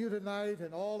 All of you tonight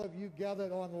and all of you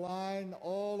gathered online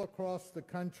all across the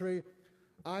country.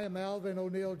 I am Alvin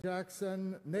O'Neill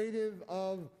Jackson, native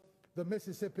of the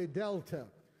Mississippi Delta.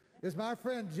 Is my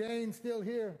friend Jane still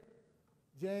here?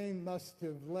 Jane must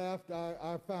have left.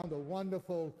 I found a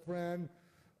wonderful friend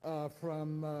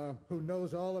who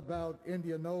knows all about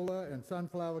Indianola and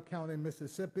Sunflower County,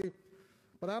 Mississippi.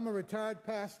 But I'm a retired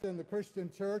pastor in the Christian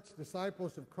Church,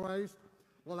 Disciples of Christ.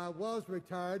 Well, I was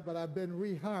retired, but I've been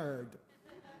rehired.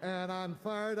 And I'm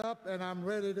fired up and I'm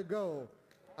ready to go.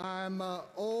 I'm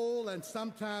old and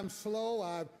sometimes slow.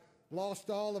 I've lost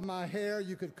all of my hair.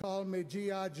 You could call me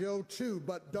G.I. Joe too,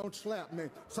 but don't slap me.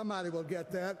 Somebody will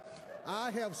get that.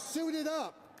 I have suited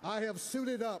up.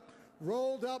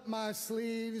 Rolled up my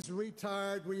sleeves,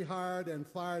 retired, rehired, and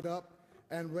fired up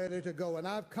and ready to go. And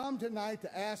I've come tonight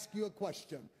to ask you a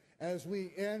question. As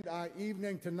we end our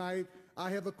evening tonight, I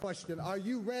have a question. Are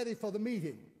you ready for the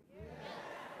meeting?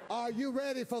 Are you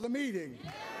ready for the meeting?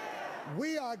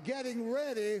 We are getting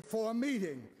ready for a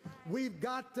meeting. We've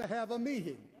got to have a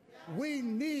meeting. We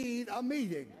need a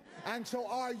meeting. And so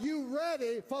are you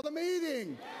ready for the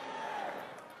meeting?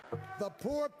 The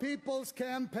Poor People's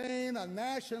Campaign, a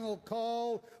national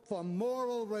call for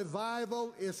moral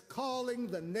revival, is calling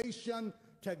the nation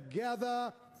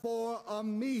together for a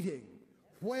meeting.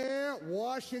 Where?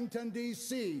 Washington,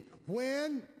 D.C.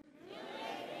 When?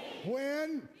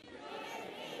 When?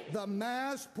 The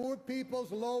Mass Poor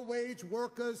People's Low-Wage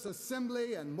Workers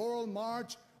Assembly and Moral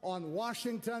March on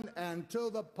Washington and to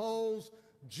the polls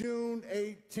June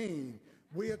 18.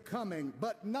 We are coming,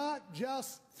 but not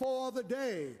just for the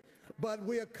day, but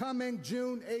we are coming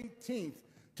June 18th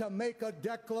to make a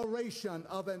declaration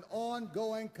of an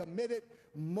ongoing, committed,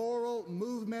 moral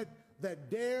movement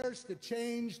that dares to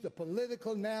change the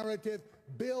political narrative,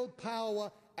 build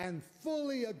power, and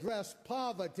fully address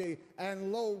poverty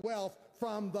and low wealth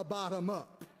from the bottom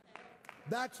up.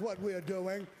 That's what we're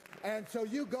doing. And so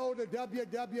you go to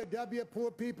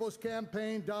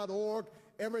www.poorpeoplescampaign.org.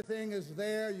 Everything is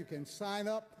there. You can sign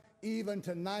up even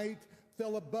tonight.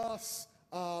 Fill a bus.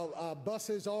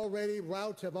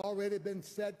 Routes have already been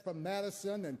set from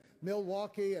Madison and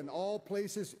Milwaukee and all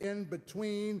places in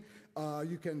between.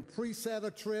 You can preset a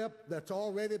trip that's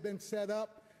already been set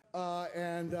up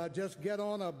and just get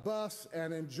on a bus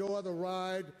and enjoy the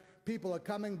ride. People are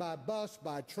coming by bus,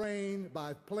 by train,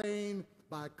 by plane,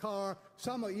 by car.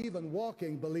 Some are even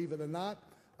walking, believe it or not,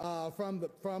 from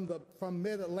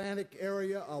mid-Atlantic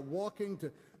area, walking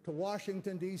to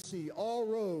Washington, D.C. All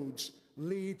roads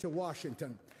lead to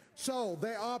Washington. So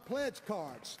there are pledge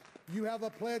cards. You have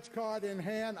a pledge card in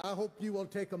hand. I hope you will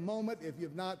take a moment, if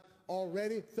you've not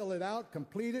already, fill it out,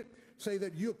 complete it, say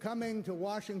that you're coming to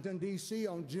Washington, D.C.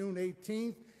 on June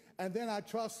 18th. And then I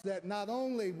trust that not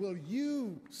only will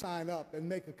you sign up and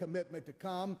make a commitment to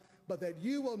come, but that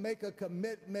you will make a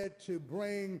commitment to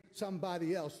bring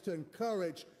somebody else, to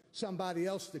encourage somebody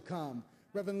else to come.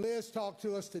 Reverend Liz talked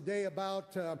to us today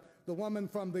about the woman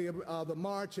from the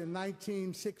march in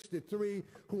 1963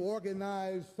 who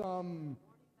organized some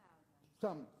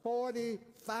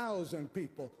 40,000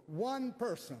 people. One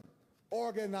person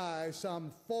organized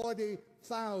some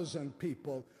 40,000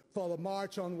 people for the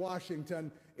March on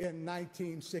Washington in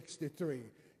 1963.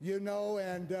 You know,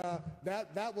 and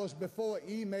that was before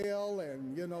email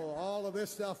and, you know, all of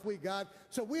this stuff we got.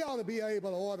 So we ought to be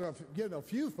able to order, a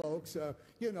few folks,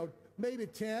 maybe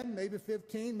 10, maybe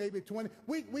 15, maybe 20.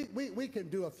 We can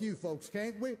do a few folks,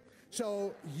 can't we?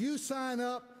 So you sign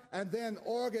up and then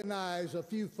organize a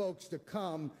few folks to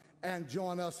come and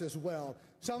join us as well.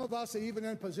 Some of us are even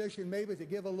in position maybe to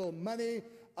give a little money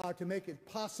to make it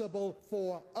possible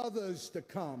for others to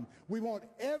come. We want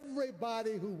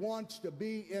everybody who wants to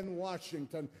be in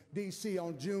Washington, D.C.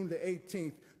 on June the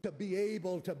 18th to be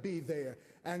able to be there.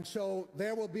 And so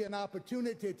there will be an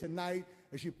opportunity tonight.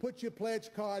 As you put your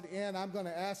pledge card in, I'm going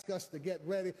to ask us to get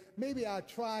ready. Maybe our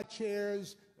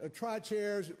tri-chairs,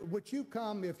 would you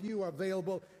come if you are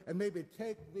available and maybe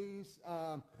take these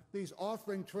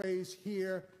offering trays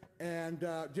here and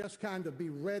just kind of be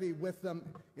ready with them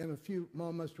in a few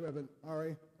moments. Reverend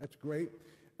Ari, that's great.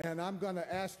 And I'm going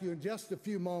to ask you in just a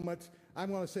few moments,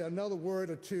 I'm going to say another word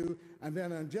or two, and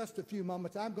then in just a few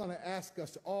moments, I'm going to ask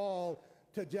us all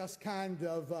to just kind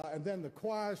of, and then the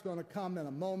choir's going to come in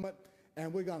a moment,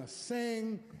 and we're going to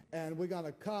sing, and we're going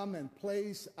to come and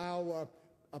place our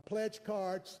pledge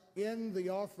cards in the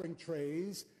offering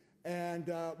trays, and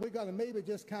we're going to maybe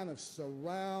just kind of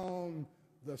surround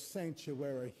the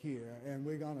sanctuary here, and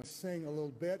we're going to sing a little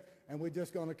bit, and we're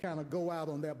just going to kind of go out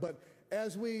on that. But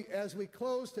as we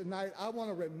close tonight, I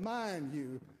want to remind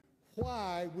you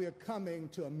why we're coming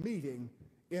to a meeting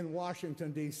in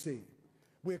Washington, D.C.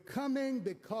 We're coming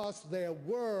because there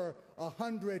were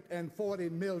 140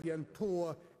 million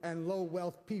poor and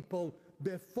low-wealth people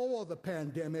before the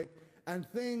pandemic, and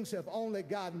things have only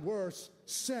gotten worse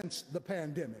since the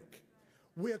pandemic.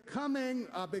 We're coming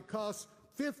because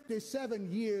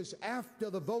 57 years after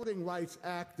the Voting Rights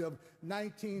Act of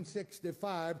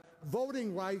 1965,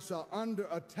 voting rights are under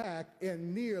attack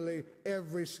in nearly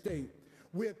every state.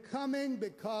 We're coming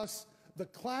because the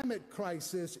climate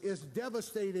crisis is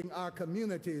devastating our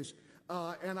communities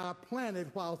and our planet,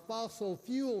 while fossil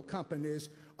fuel companies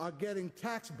are getting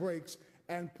tax breaks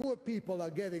and poor people are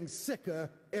getting sicker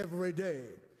every day.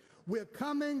 We're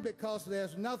coming because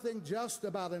there's nothing just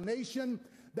about a nation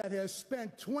that has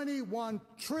spent $21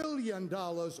 trillion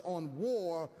on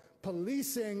war,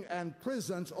 policing, and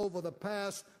prisons over the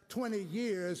past 20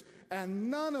 years, and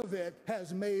none of it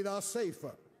has made us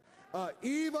safer.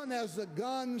 Even as the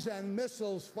guns and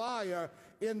missiles fire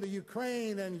in the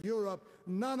Ukraine and Europe,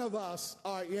 none of us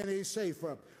are any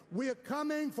safer. We're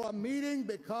coming for a meeting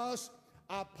because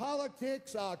our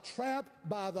politics are trapped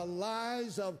by the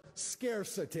lies of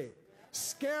scarcity.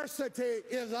 Scarcity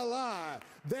is a lie.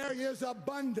 There is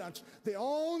abundance. The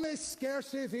only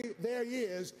scarcity there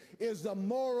is the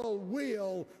moral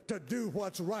will to do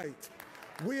what's right.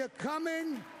 We are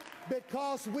coming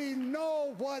because we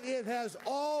know what it has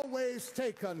always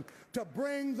taken to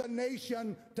bring the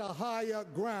nation to higher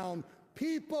ground.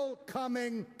 People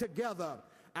coming together.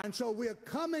 And so we're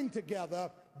coming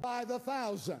together by the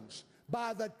thousands.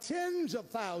 By the tens of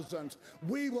thousands,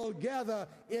 we will gather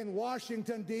in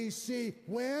Washington, D.C.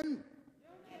 when?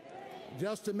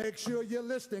 Just to make sure you're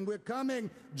listening, we're coming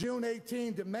June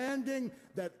 18, demanding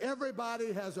that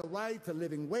everybody has a right to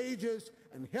living wages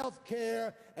and health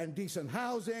care and decent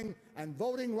housing and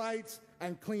voting rights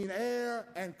and clean air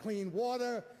and clean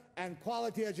water and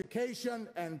quality education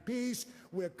and peace.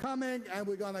 We're coming, and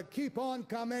we're going to keep on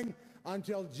coming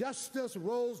until justice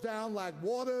rolls down like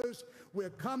waters. We're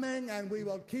coming, and we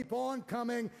will keep on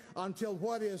coming until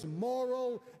what is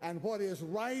moral and what is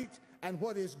right and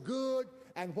what is good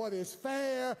and what is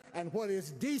fair and what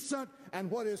is decent and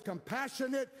what is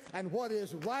compassionate and what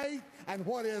is right and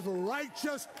what is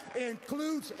righteous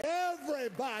includes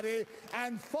everybody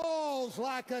and falls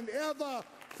like an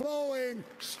ever-flowing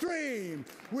stream.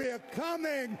 We're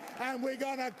coming, and we're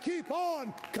going to keep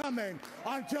on coming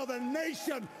until the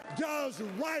nation does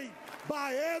right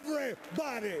by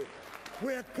everybody.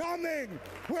 We're coming.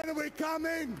 When are we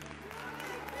coming?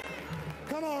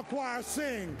 Come on, choir,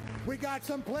 sing. We got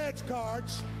some pledge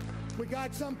cards. We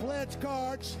got some pledge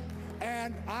cards.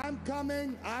 And I'm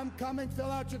coming. Fill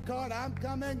out your card. I'm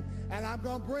coming. And I'm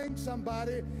going to bring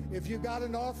somebody, if you got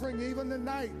an offering even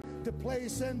tonight, to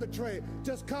place in the tray.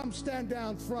 Just come stand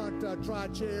down front, try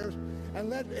chairs, and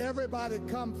let everybody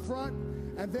come front,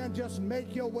 and then just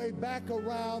make your way back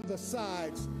around the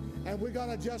sides. And we're going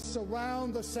to just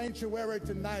surround the sanctuary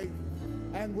tonight,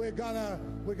 and we're gonna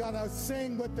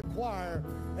sing with the choir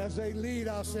as they lead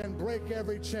us in Break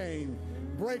Every Chain.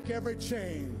 Break every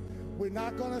chain. We're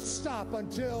not going to stop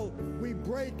until we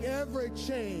break every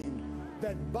chain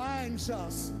that binds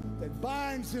us, that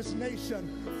binds this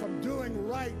nation from doing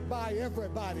right by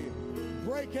everybody.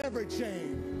 Break every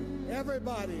chain.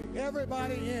 Everybody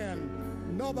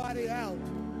in, nobody out.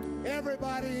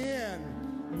 Everybody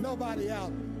in, nobody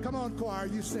out. Come on, choir,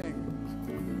 you sing.